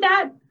 Isn't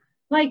that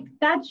like,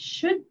 that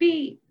should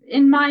be,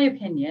 in my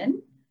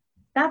opinion,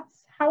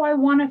 that's how I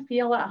want to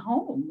feel at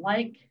home.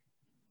 Like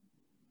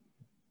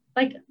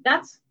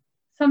that's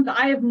something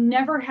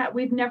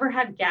we've never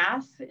had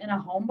gas in a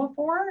home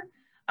before.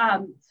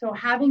 So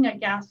having a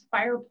gas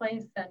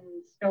fireplace and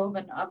stove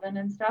and oven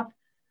and stuff,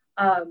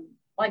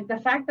 like the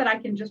fact that I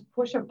can just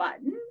push a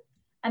button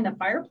and the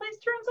fireplace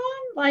turns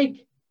on,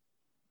 like,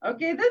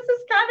 okay, this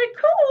is kind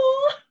of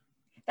cool.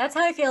 That's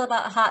how I feel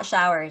about hot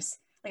showers.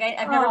 Like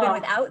I've never been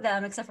without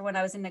them except for when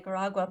I was in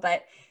Nicaragua,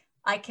 but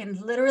I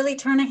can literally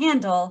turn a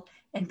handle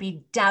and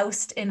be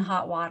doused in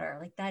hot water.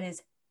 Like that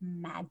is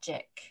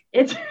magic.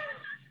 It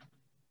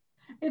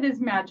is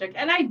magic.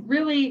 And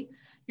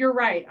you're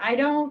right. I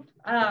don't,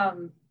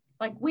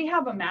 like we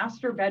have a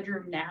master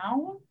bedroom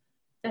now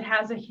that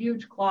has a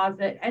huge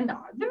closet and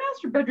the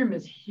master bedroom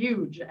is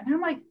huge. And I'm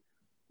like,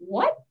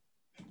 what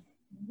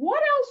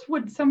else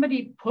would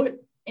somebody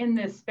put in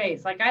this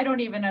space? Like, I don't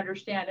even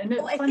understand. And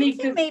it's funny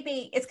because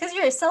maybe it's because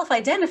you're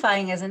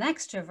self-identifying as an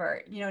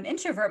extrovert. You know, an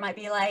introvert might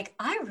be like,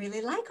 I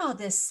really like all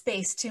this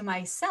space to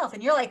myself.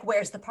 And you're like,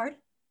 where's the party?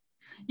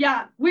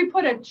 Yeah, we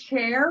put a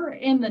chair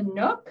in the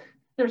nook.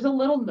 There's a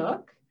little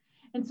nook.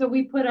 And so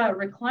we put a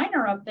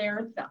recliner up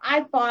there.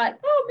 I thought,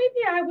 oh,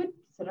 maybe I would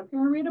sit up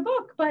here and read a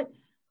book. But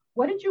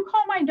what did you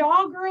call my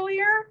dog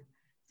earlier?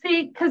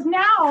 See, because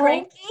now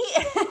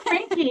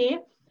Cranky.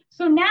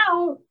 So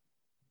now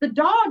the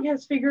dog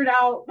has figured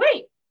out,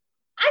 wait,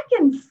 I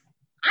can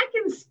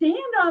stand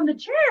on the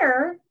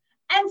chair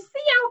and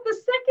see out the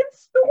second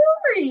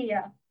story.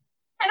 And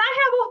I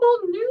have a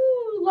whole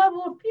new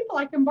level of people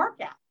I can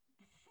bark at.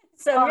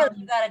 So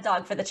really you got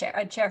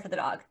a chair for the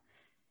dog.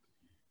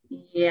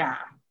 Yeah.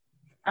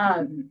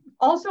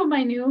 Also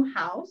my new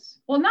house,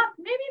 well,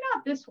 maybe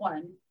not this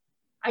one.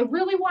 I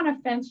really want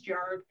a fenced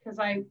yard because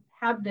I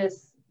have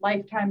this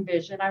lifetime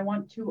vision. I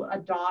want to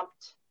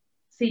adopt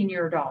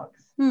senior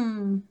dogs.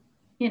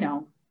 You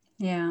know.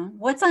 Yeah.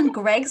 What's on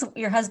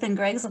your husband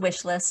Greg's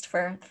wish list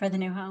for the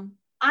new home?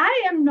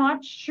 I am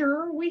not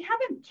sure. We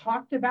haven't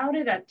talked about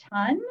it a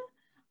ton,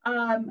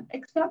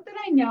 except that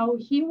I know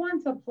he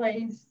wants a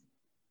place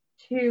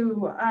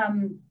to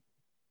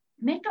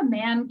make a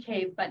man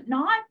cave, but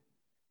not,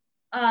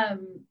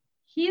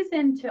 he's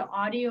into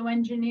audio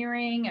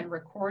engineering and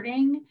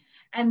recording.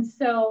 And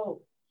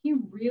so he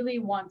really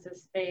wants a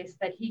space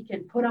that he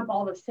can put up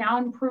all the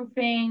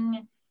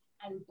soundproofing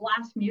and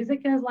blast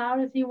music as loud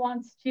as he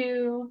wants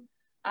to.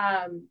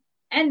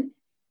 And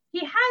he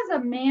has a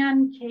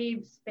man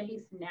cave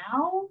space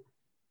now,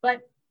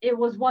 but it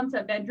was once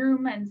a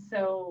bedroom. And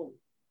so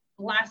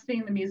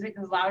blasting the music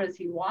as loud as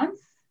he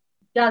wants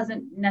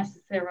doesn't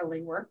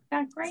necessarily work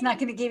that great. It's not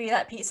going to give you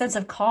that sense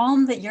of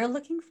calm that you're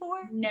looking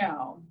for?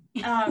 No.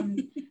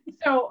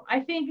 So I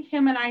think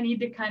him and I need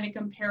to kind of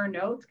compare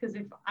notes, because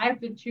if I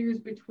have to choose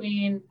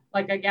between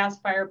like a gas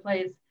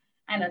fireplace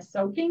and a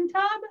soaking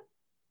tub,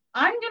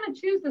 I'm going to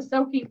choose the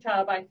soaking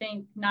tub, I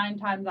think 9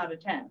 times out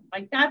of 10.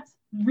 Like that's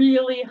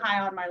really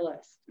high on my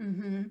list.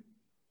 Mm-hmm.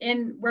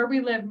 In where we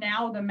live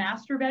now, the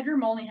master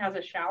bedroom only has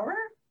a shower.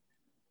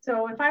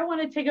 So if I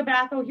want to take a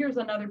bath, here's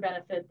another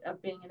benefit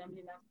of being an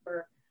empty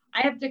nester.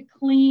 I have to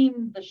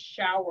clean the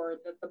shower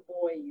that the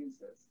boy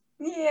uses.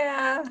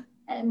 Yeah.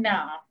 And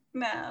no.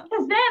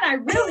 Because then I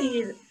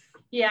really,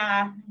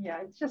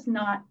 it's just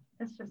not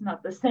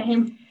the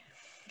same.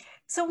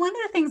 So one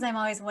of the things I'm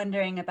always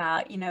wondering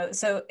about,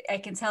 so I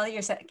can tell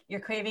that you're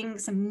craving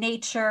some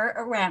nature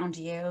around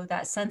you,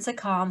 that sense of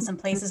calm, some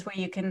places where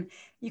you can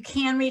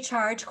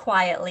recharge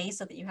quietly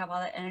so that you have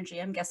all that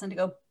energy, I'm guessing, to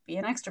go be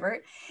an extrovert.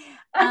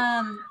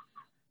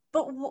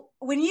 But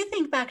when you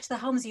think back to the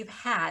homes you've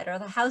had or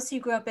the house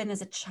you grew up in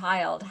as a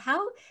child,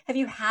 how have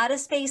you had a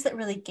space that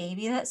really gave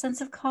you that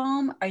sense of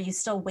calm? Are you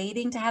still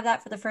waiting to have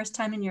that for the first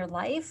time in your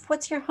life?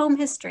 What's your home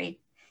history?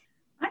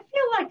 I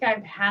feel like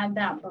I've had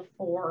that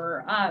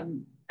before.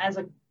 As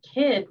a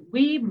kid,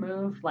 we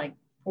moved like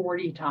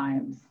 40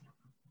 times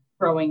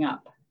growing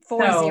up.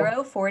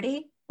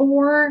 40?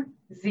 40.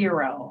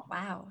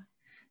 Wow.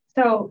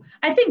 So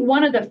I think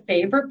one of the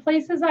favorite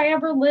places I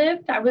ever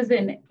lived, I was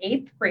in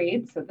 8th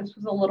grade, so this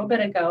was a little bit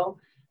ago.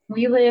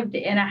 We lived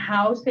in a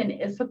house in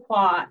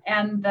Issaquah,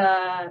 and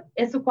the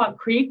Issaquah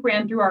Creek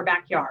ran through our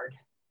backyard.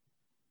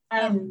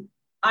 And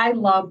I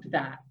loved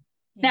that.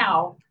 Yeah.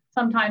 Now,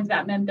 sometimes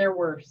that meant there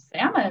were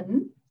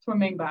salmon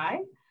swimming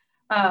by.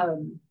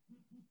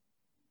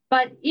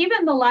 But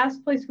even the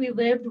last place we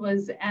lived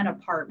was an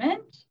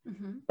apartment,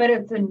 but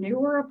it's a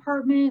newer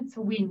apartment,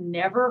 so we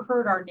never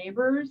heard our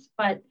neighbors.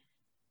 But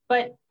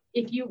there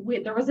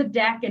was a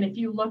deck, and if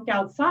you looked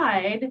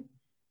outside,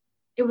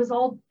 it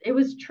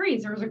was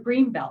trees. There was a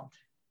green belt.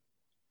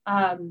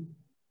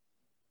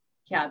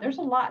 Yeah, there's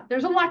a lot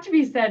to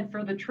be said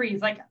for the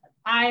trees. Like,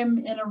 I'm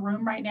in a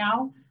room right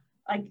now,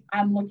 like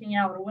I'm looking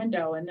out a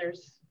window and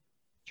there's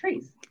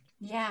trees.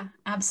 Yeah,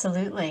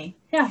 absolutely.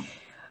 Yeah.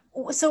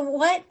 So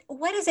what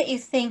is it you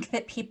think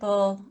that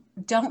people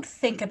don't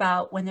think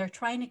about when they're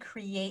trying to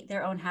create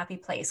their own happy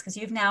place? Because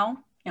you've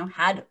now,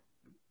 had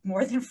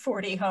more than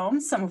 40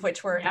 homes, some of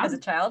which were as a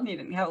child, and you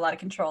didn't have a lot of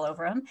control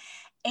over them.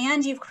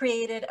 And you've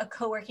created a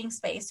co-working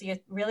space. So you're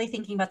really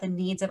thinking about the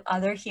needs of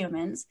other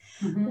humans.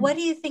 What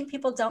do you think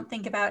people don't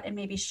think about and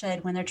maybe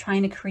should when they're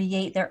trying to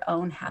create their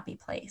own happy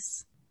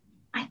place?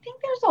 I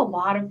think there's a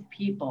lot of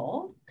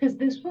people, because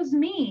this was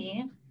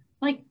me,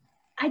 like,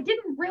 I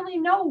didn't really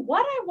know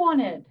what I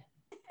wanted.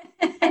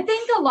 I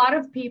think a lot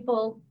of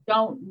people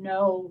don't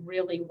know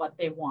really what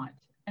they want.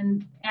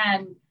 And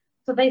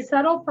so they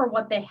settle for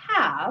what they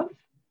have.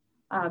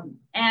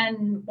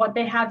 And what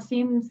they have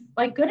seems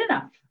like good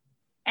enough.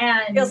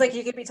 And it feels like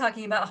you could be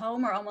talking about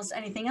home or almost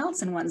anything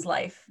else in one's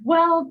life.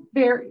 Well,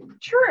 very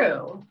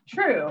true.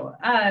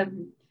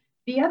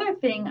 The other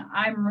thing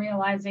I'm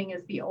realizing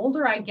is the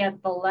older I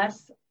get, the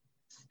less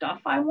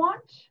stuff I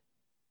want.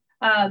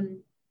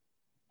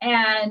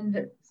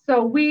 And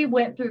so we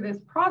went through this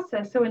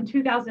process. So in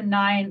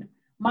 2009,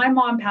 my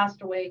mom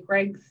passed away,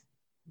 Greg's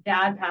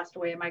dad passed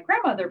away, and my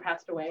grandmother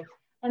passed away.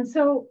 And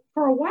so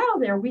for a while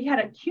there, we had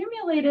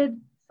accumulated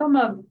some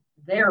of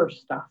their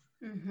stuff.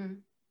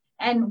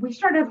 And we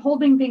started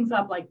holding things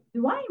up like,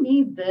 do I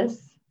need this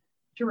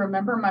to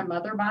remember my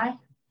mother by?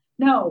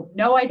 No,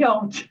 I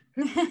don't.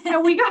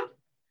 And we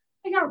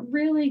got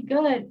really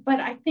good. But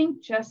I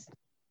think just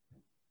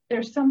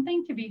there's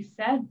something to be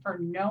said for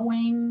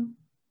knowing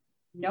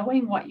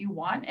what you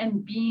want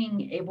and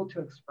being able to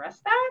express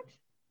that.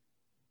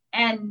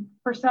 And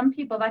for some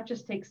people, that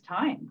just takes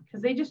time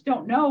because they just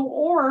don't know,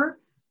 or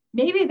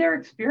maybe they're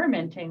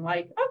experimenting,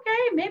 like,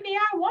 okay, maybe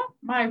I want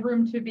my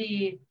room to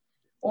be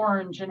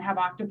orange and have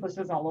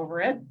octopuses all over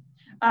it.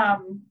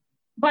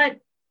 But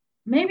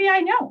maybe I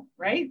know,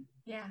 right?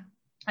 Yeah.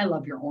 I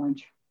love your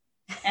orange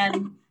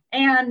and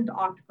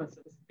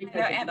octopuses.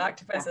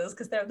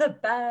 Because they're the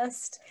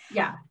best.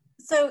 Yeah.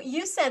 So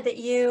you said that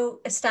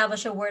you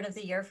establish a word of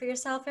the year for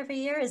yourself every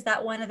year. Is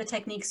that one of the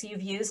techniques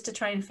you've used to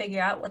try and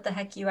figure out what the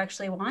heck you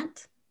actually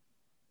want?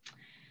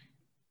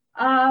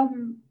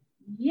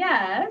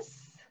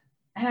 Yes.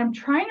 And I'm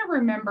trying to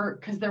remember,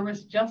 because there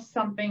was just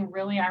something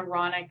really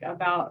ironic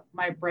about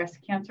my breast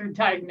cancer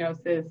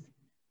diagnosis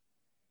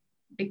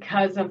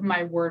because of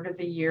my word of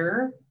the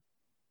year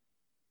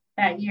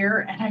that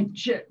year. And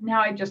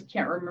I just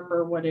can't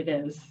remember what it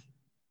is.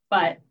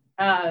 But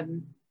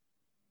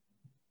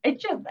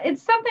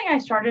it's something I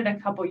started a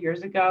couple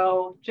years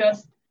ago,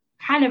 just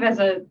kind of as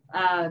a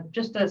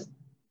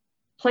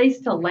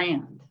place to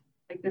land,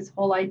 like this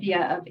whole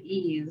idea of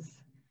ease.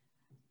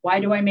 Why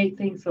do I make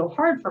things so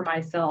hard for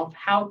myself?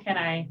 How can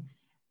I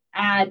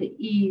add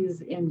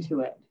ease into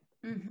it?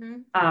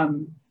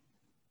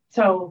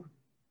 So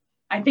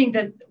I think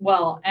that,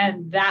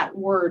 and that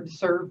word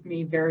served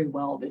me very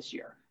well this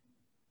year.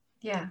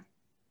 Yeah.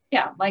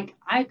 Yeah. Like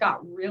I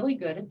got really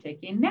good at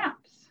taking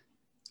naps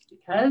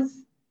because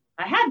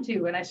I had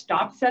to, and I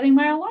stopped setting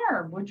my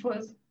alarm, which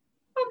was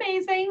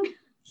amazing.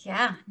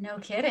 Yeah, no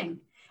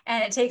kidding.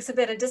 And it takes a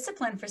bit of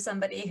discipline for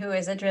somebody who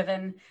is a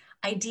driven,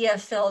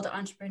 idea-filled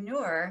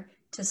entrepreneur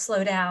to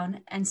slow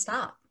down and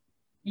stop.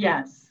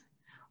 Yes.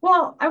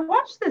 Well, I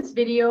watched this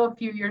video a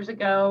few years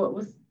ago. It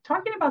was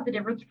talking about the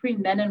difference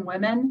between men and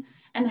women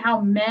and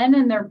how men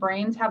in their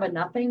brains have a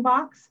nothing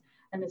box.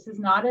 And this is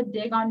not a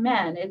dig on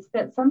men. It's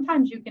that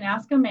sometimes you can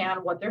ask a man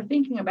what they're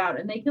thinking about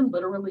and they can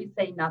literally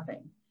say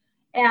nothing.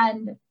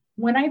 And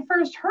when I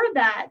first heard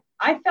that,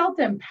 I felt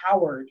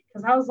empowered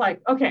because I was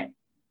like, okay,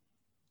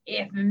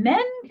 if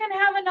men can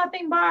have a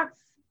nothing box,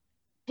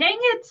 dang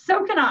it,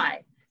 so can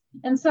I.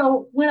 And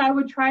so when I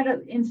would try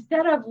to,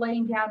 instead of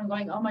laying down and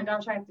going, oh my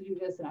gosh, I have to do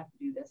this and I have to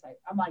do this,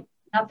 I'm like,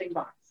 nothing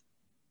box.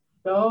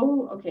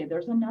 Okay,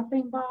 there's a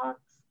nothing box.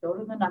 Go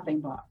to the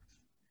nothing box.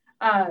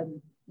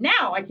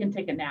 Now I can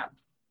take a nap,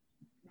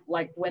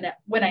 like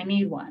when I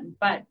need one.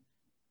 But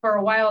for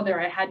a while there,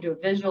 I had to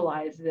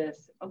visualize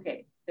this.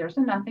 Okay, there's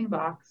a nothing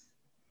box.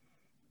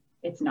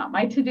 It's not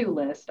my to-do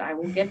list. I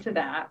will get to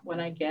that when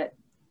I get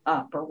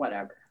up or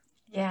whatever.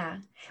 Yeah.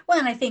 Well,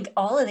 and I think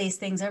all of these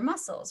things are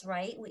muscles,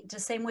 right?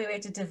 Just same way we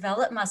have to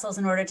develop muscles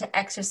in order to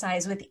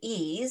exercise with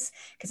ease,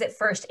 because at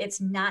first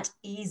it's not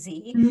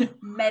easy.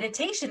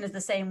 Meditation is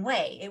the same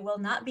way. It will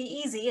not be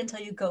easy until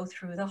you go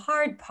through the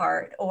hard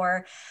part.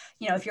 Or,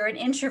 if you're an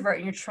introvert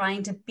and you're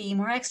trying to be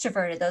more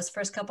extroverted, those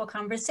first couple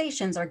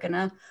conversations are going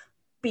to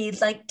be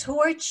like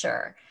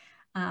torture.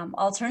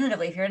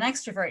 Alternatively, if you're an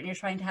extrovert and you're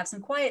trying to have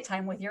some quiet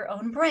time with your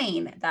own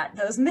brain, that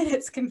those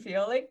minutes can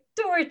feel like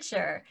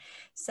torture.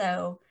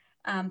 So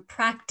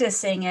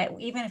practicing it,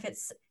 even if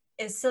it's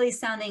as silly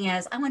sounding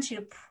as I want you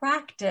to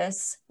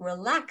practice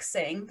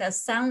relaxing,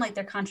 those sound like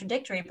they're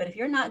contradictory, but if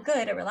you're not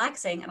good at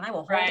relaxing, and I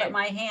will hold up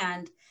my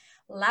hand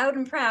loud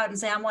and proud and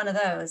say I'm one of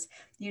those,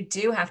 you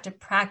do have to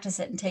practice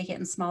it and take it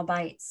in small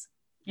bites.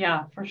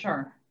 Yeah, for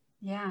sure.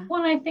 Yeah.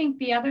 Well, and I think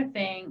the other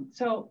thing,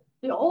 so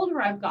the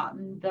older I've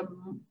gotten, the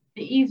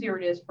easier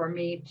it is for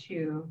me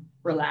to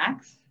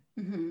relax.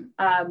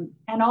 Mm-hmm.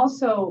 And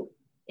also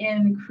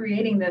in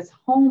creating this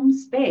home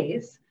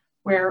space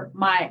where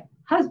my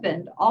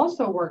husband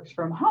also works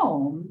from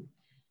home,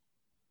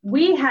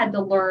 we had to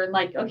learn,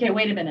 like, okay,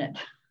 wait a minute.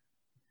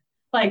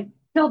 Like,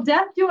 till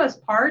death do us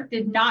part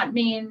did not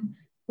mean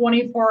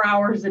 24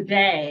 hours a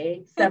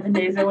day, 7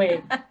 days a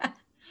week.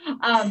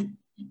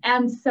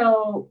 And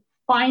so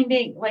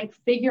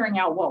figuring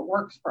out what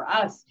works for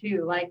us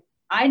too. Like,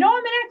 I know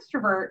I'm an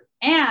extrovert,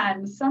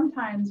 and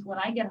sometimes when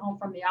I get home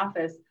from the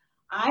office,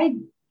 I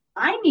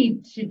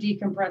need to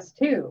decompress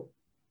too.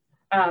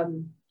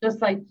 Just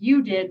like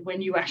you did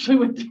when you actually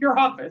went to your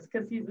office,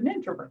 because he's an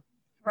introvert.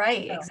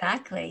 Right, so,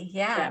 exactly.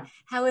 Yeah.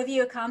 How have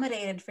you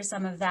accommodated for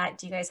some of that?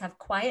 Do you guys have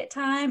quiet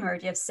time, or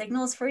do you have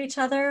signals for each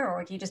other,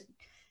 or do you just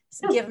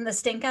give them the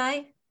stink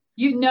eye?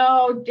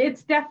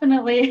 It's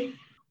definitely,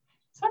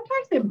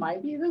 sometimes it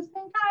might be the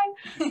stink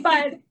eye,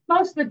 but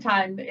most of the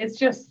time it's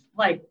just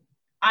like,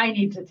 I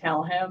need to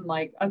tell him,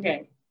 like,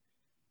 okay,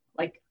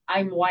 like,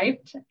 I'm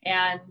wiped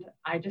and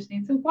I just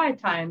need some quiet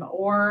time,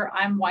 or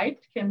I'm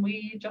wiped, can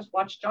we just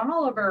watch John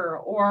Oliver,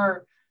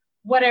 or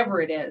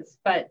whatever it is.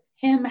 But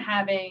him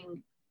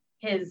having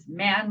his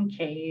man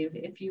cave,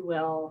 if you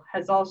will,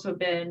 has also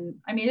been,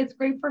 I mean, it's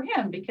great for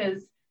him,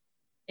 because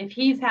if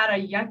he's had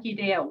a yucky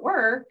day at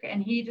work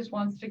and he just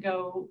wants to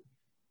go,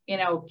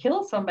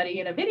 kill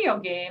somebody in a video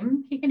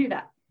game, he can do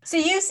that. So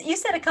you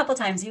said a couple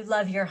times you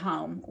love your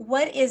home.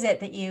 What is it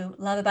that you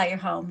love about your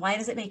home? Why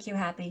does it make you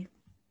happy?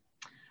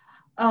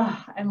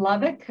 I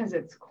love it because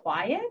it's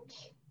quiet.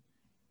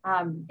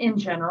 In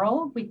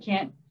general, we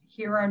can't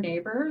hear our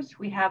neighbors.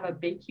 We have a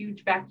big,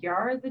 huge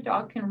backyard the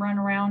dog can run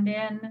around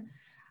in.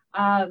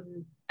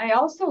 I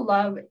also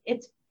love,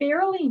 it's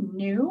fairly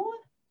new.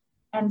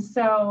 And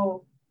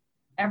so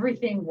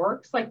everything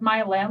works. Like,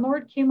 my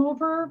landlord came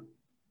over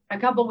a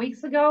couple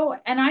weeks ago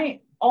and I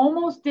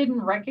almost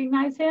didn't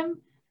recognize him,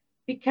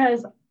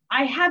 because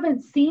I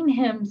haven't seen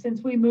him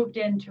since we moved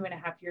in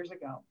 2.5 years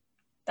ago.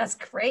 That's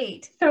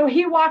great. So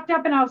he walked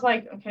up and I was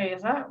like, okay,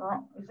 is that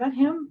wrong? Is that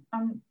him?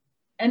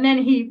 And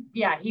then he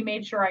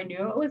made sure I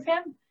knew it was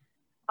him.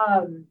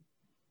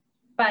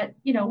 But,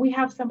 we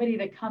have somebody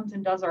that comes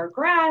and does our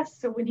grass.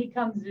 So when he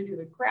comes to do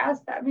the grass,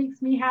 that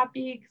makes me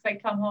happy, because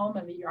I come home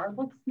and the yard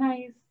looks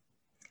nice.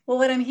 Well,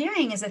 what I'm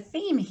hearing is a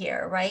theme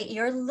here, right?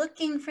 You're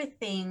looking for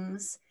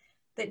things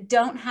that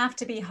don't have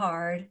to be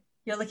hard.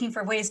 You're looking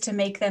for ways to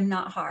make them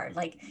not hard.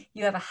 Like,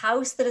 you have a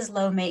house that is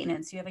low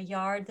maintenance. You have a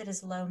yard that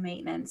is low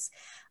maintenance.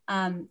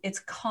 It's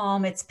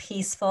calm, it's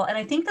peaceful. And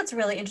I think that's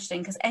really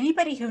interesting, because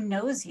anybody who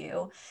knows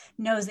you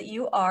knows that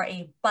you are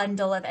a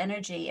bundle of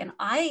energy. And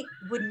I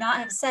would not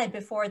have said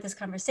before this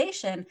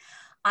conversation,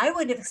 I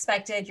would have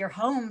expected your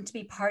home to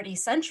be party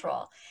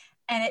central.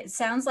 And it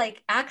sounds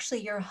like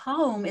actually your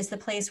home is the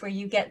place where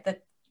you get the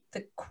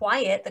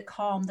quiet, the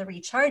calm, the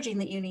recharging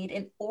that you need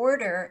in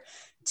order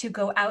to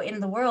go out in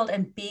the world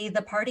and be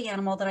the party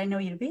animal that I know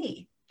you to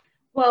be.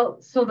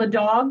 Well, so the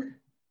dog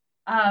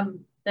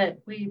that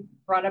we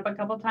brought up a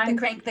couple times,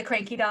 the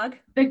cranky dog,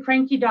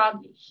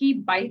 he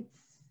bites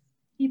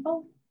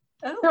people.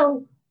 Oh.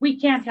 So we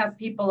can't have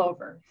people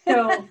over.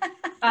 So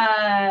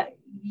that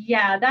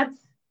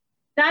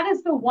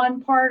is the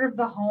one part of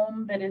the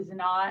home that is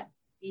not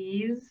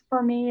ease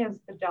for me, is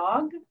the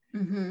dog.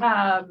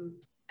 Mm-hmm.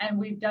 And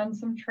we've done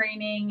some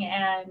training,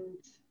 and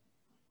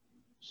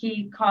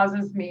he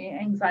causes me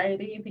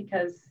anxiety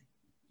because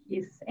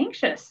he's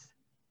anxious.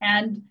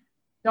 And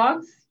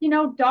dogs,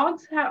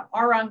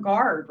 are on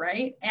guard,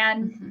 right?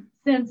 And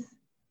since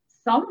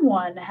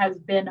someone has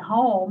been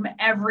home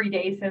every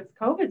day since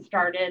COVID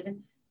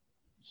started,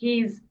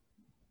 he's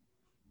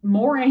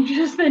more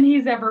anxious than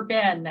he's ever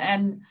been.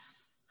 And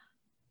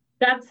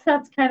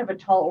that's kind of a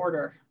tall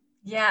order.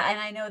 Yeah. And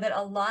I know that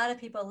a lot of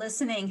people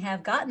listening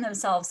have gotten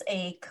themselves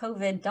a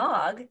COVID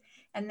dog,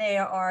 and they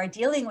are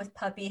dealing with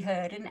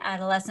puppyhood and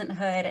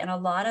adolescenthood and a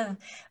lot of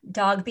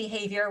dog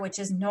behavior, which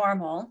is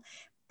normal,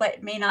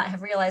 but may not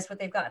have realized what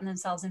they've gotten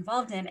themselves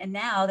involved in. And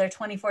now they're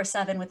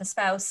 24/7 with a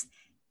spouse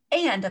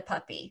and a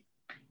puppy.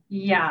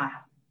 Yeah.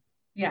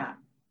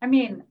 I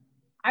mean,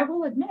 I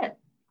will admit,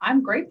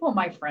 I'm grateful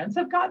my friends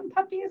have gotten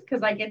puppies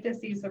because I get to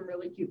see some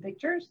really cute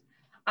pictures.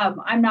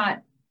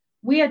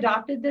 We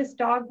adopted this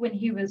dog when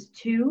he was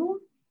 2.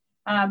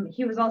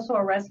 He was also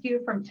a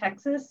rescue from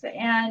Texas.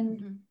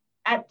 And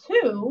at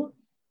 2,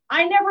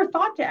 I never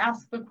thought to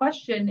ask the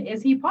question,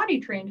 is he potty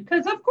trained?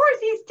 Because of course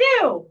he's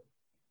 2.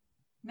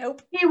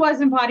 Nope. He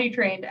wasn't potty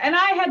trained. And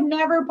I had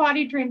never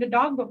potty trained a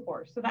dog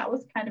before. So that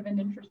was kind of an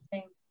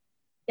interesting,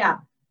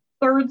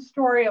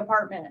 3rd-story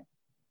apartment,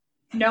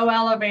 no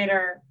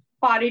elevator,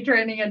 potty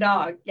training a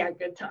dog. Yeah,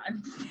 good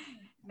times.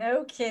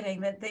 No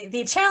kidding.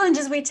 The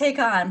challenges we take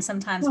on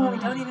sometimes when we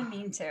don't even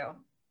mean to.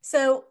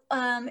 So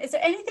is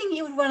there anything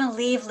you would want to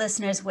leave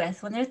listeners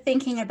with when they're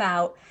thinking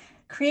about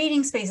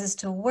creating spaces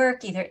to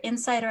work, either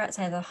inside or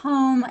outside of the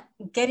home,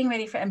 getting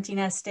ready for empty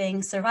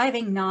nesting,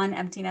 surviving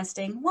non-empty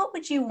nesting? What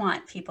would you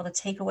want people to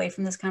take away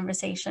from this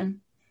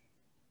conversation?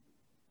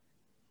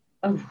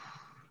 Oh.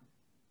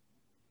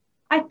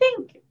 I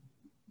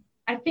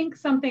think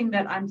something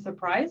that I'm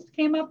surprised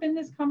came up in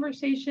this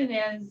conversation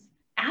is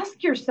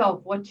ask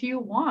yourself, what do you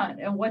want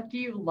and what do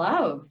you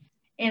love,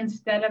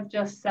 instead of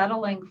just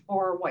settling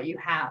for what you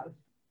have.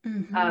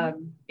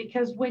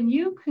 Because when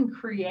you can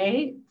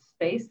create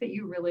space that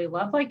you really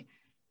love, like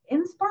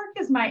InSpark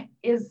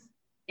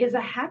is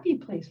a happy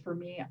place for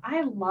me.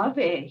 I love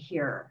it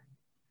here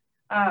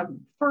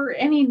for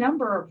any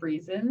number of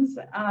reasons.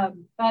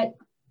 But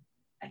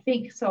I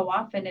think so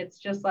often it's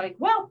just like,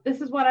 well,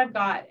 this is what I've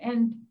got.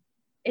 And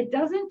it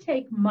doesn't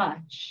take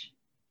much.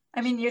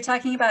 I mean, you're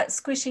talking about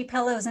squishy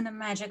pillows and a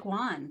magic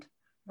wand,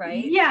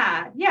 right?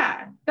 Yeah.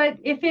 But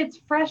if it's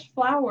fresh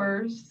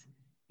flowers,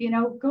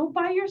 go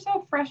buy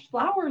yourself fresh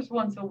flowers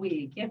once a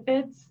week.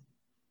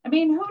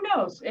 Who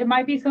knows? It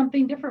might be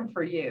something different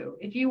for you.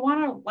 If you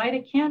want to light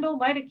a candle,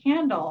 light a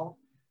candle.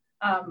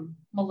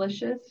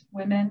 Malicious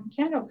Women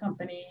Candle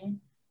Company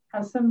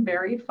has some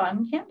very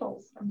fun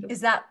candles.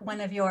 Is that one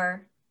of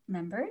your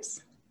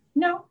members?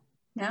 No,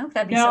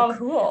 that'd be so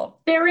cool.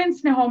 They're in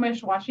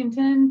Snohomish,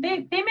 Washington.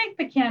 They make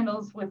the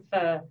candles with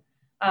the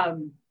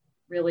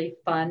really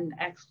fun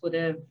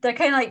expletive. They're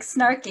kind of like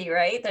snarky,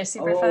 right? They're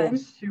super fun.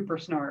 Super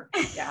snark.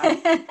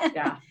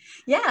 Yeah.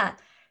 Yeah.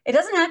 It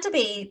doesn't have to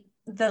be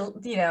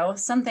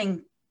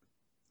something.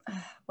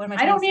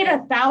 I don't need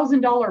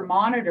 $1,000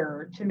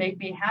 monitor to make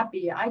me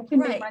happy. I can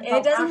make myself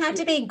It doesn't have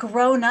to be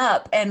grown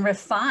up and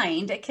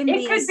refined. It can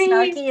be as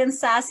snarky and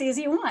sassy as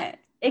you want.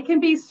 It can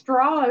be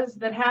straws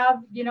that have,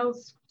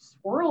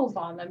 swirls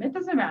on them. It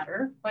doesn't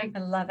matter. I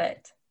love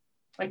it.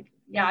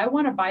 I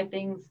want to buy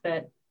things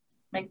that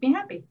make me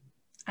happy.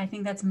 I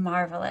think that's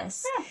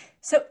marvelous. Yeah.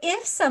 So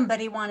if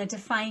somebody wanted to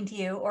find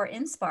you or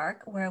InSpark,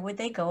 where would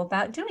they go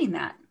about doing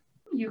that?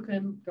 You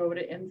can go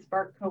to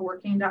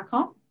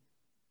insparkcoworking.com.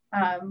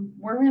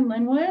 We're in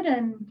Linwood,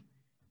 and,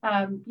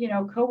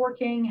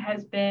 co-working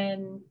has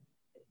been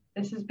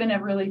a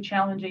really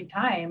challenging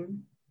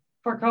time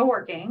for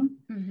co-working.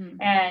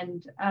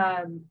 And,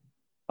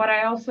 but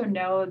I also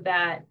know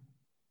that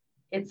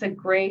it's a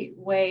great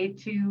way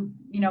to,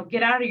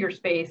 get out of your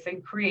space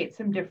and create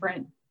some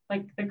different,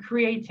 the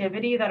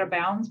creativity that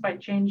abounds by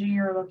changing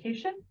your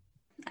location.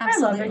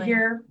 Absolutely. I love it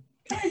here.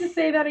 Can I just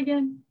say that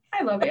again?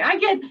 I love it.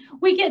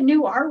 We get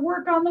new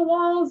artwork on the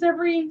walls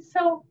every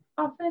so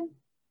often.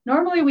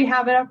 Normally we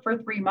have it up for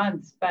 3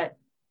 months, but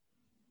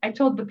I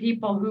told the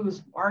people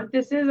whose art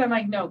this is, I'm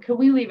like, no, can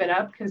we leave it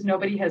up? Because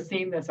nobody has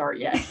seen this art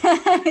yet.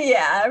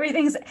 Yeah,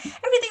 everything's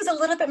a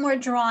little bit more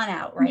drawn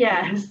out, right?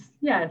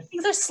 Yes.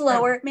 Things are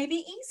slower,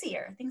 maybe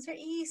easier. Things are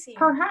easier.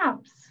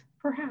 Perhaps.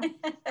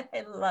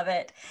 I love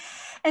it.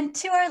 And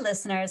to our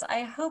listeners,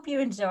 I hope you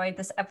enjoyed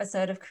this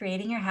episode of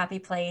Creating Your Happy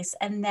Place,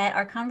 and that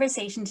our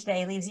conversation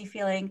today leaves you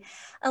feeling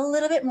a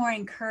little bit more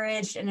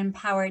encouraged and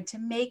empowered to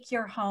make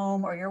your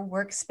home or your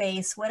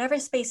workspace, whatever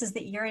spaces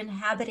that you're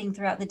inhabiting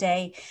throughout the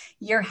day,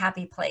 your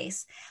happy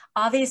place.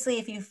 Obviously,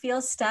 if you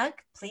feel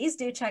stuck, please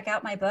do check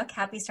out my book,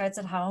 Happy Starts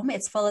at Home.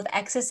 It's full of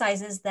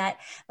exercises that,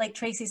 like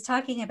Tracy's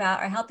talking about,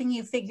 are helping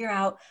you figure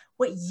out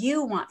what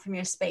you want from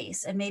your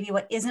space and maybe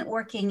what isn't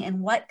working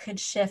and what could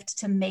shift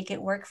to make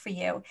it work for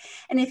you.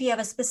 And if you have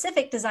a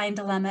specific design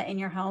dilemma in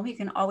your home, you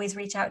can always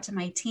reach out to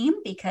my team,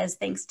 because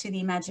thanks to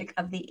the magic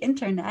of the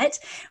internet,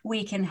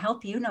 we can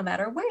help you no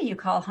matter where you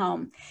call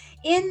home.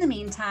 In the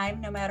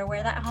meantime, no matter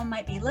where that home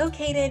might be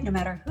located, no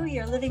matter who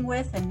you're living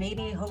with, and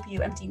maybe hope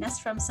you empty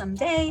nest from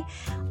someday,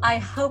 I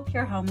hope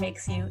your home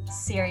makes you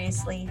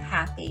seriously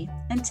happy.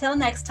 Until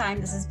next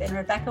time, this has been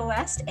Rebecca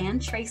West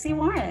and Tracy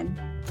Warren.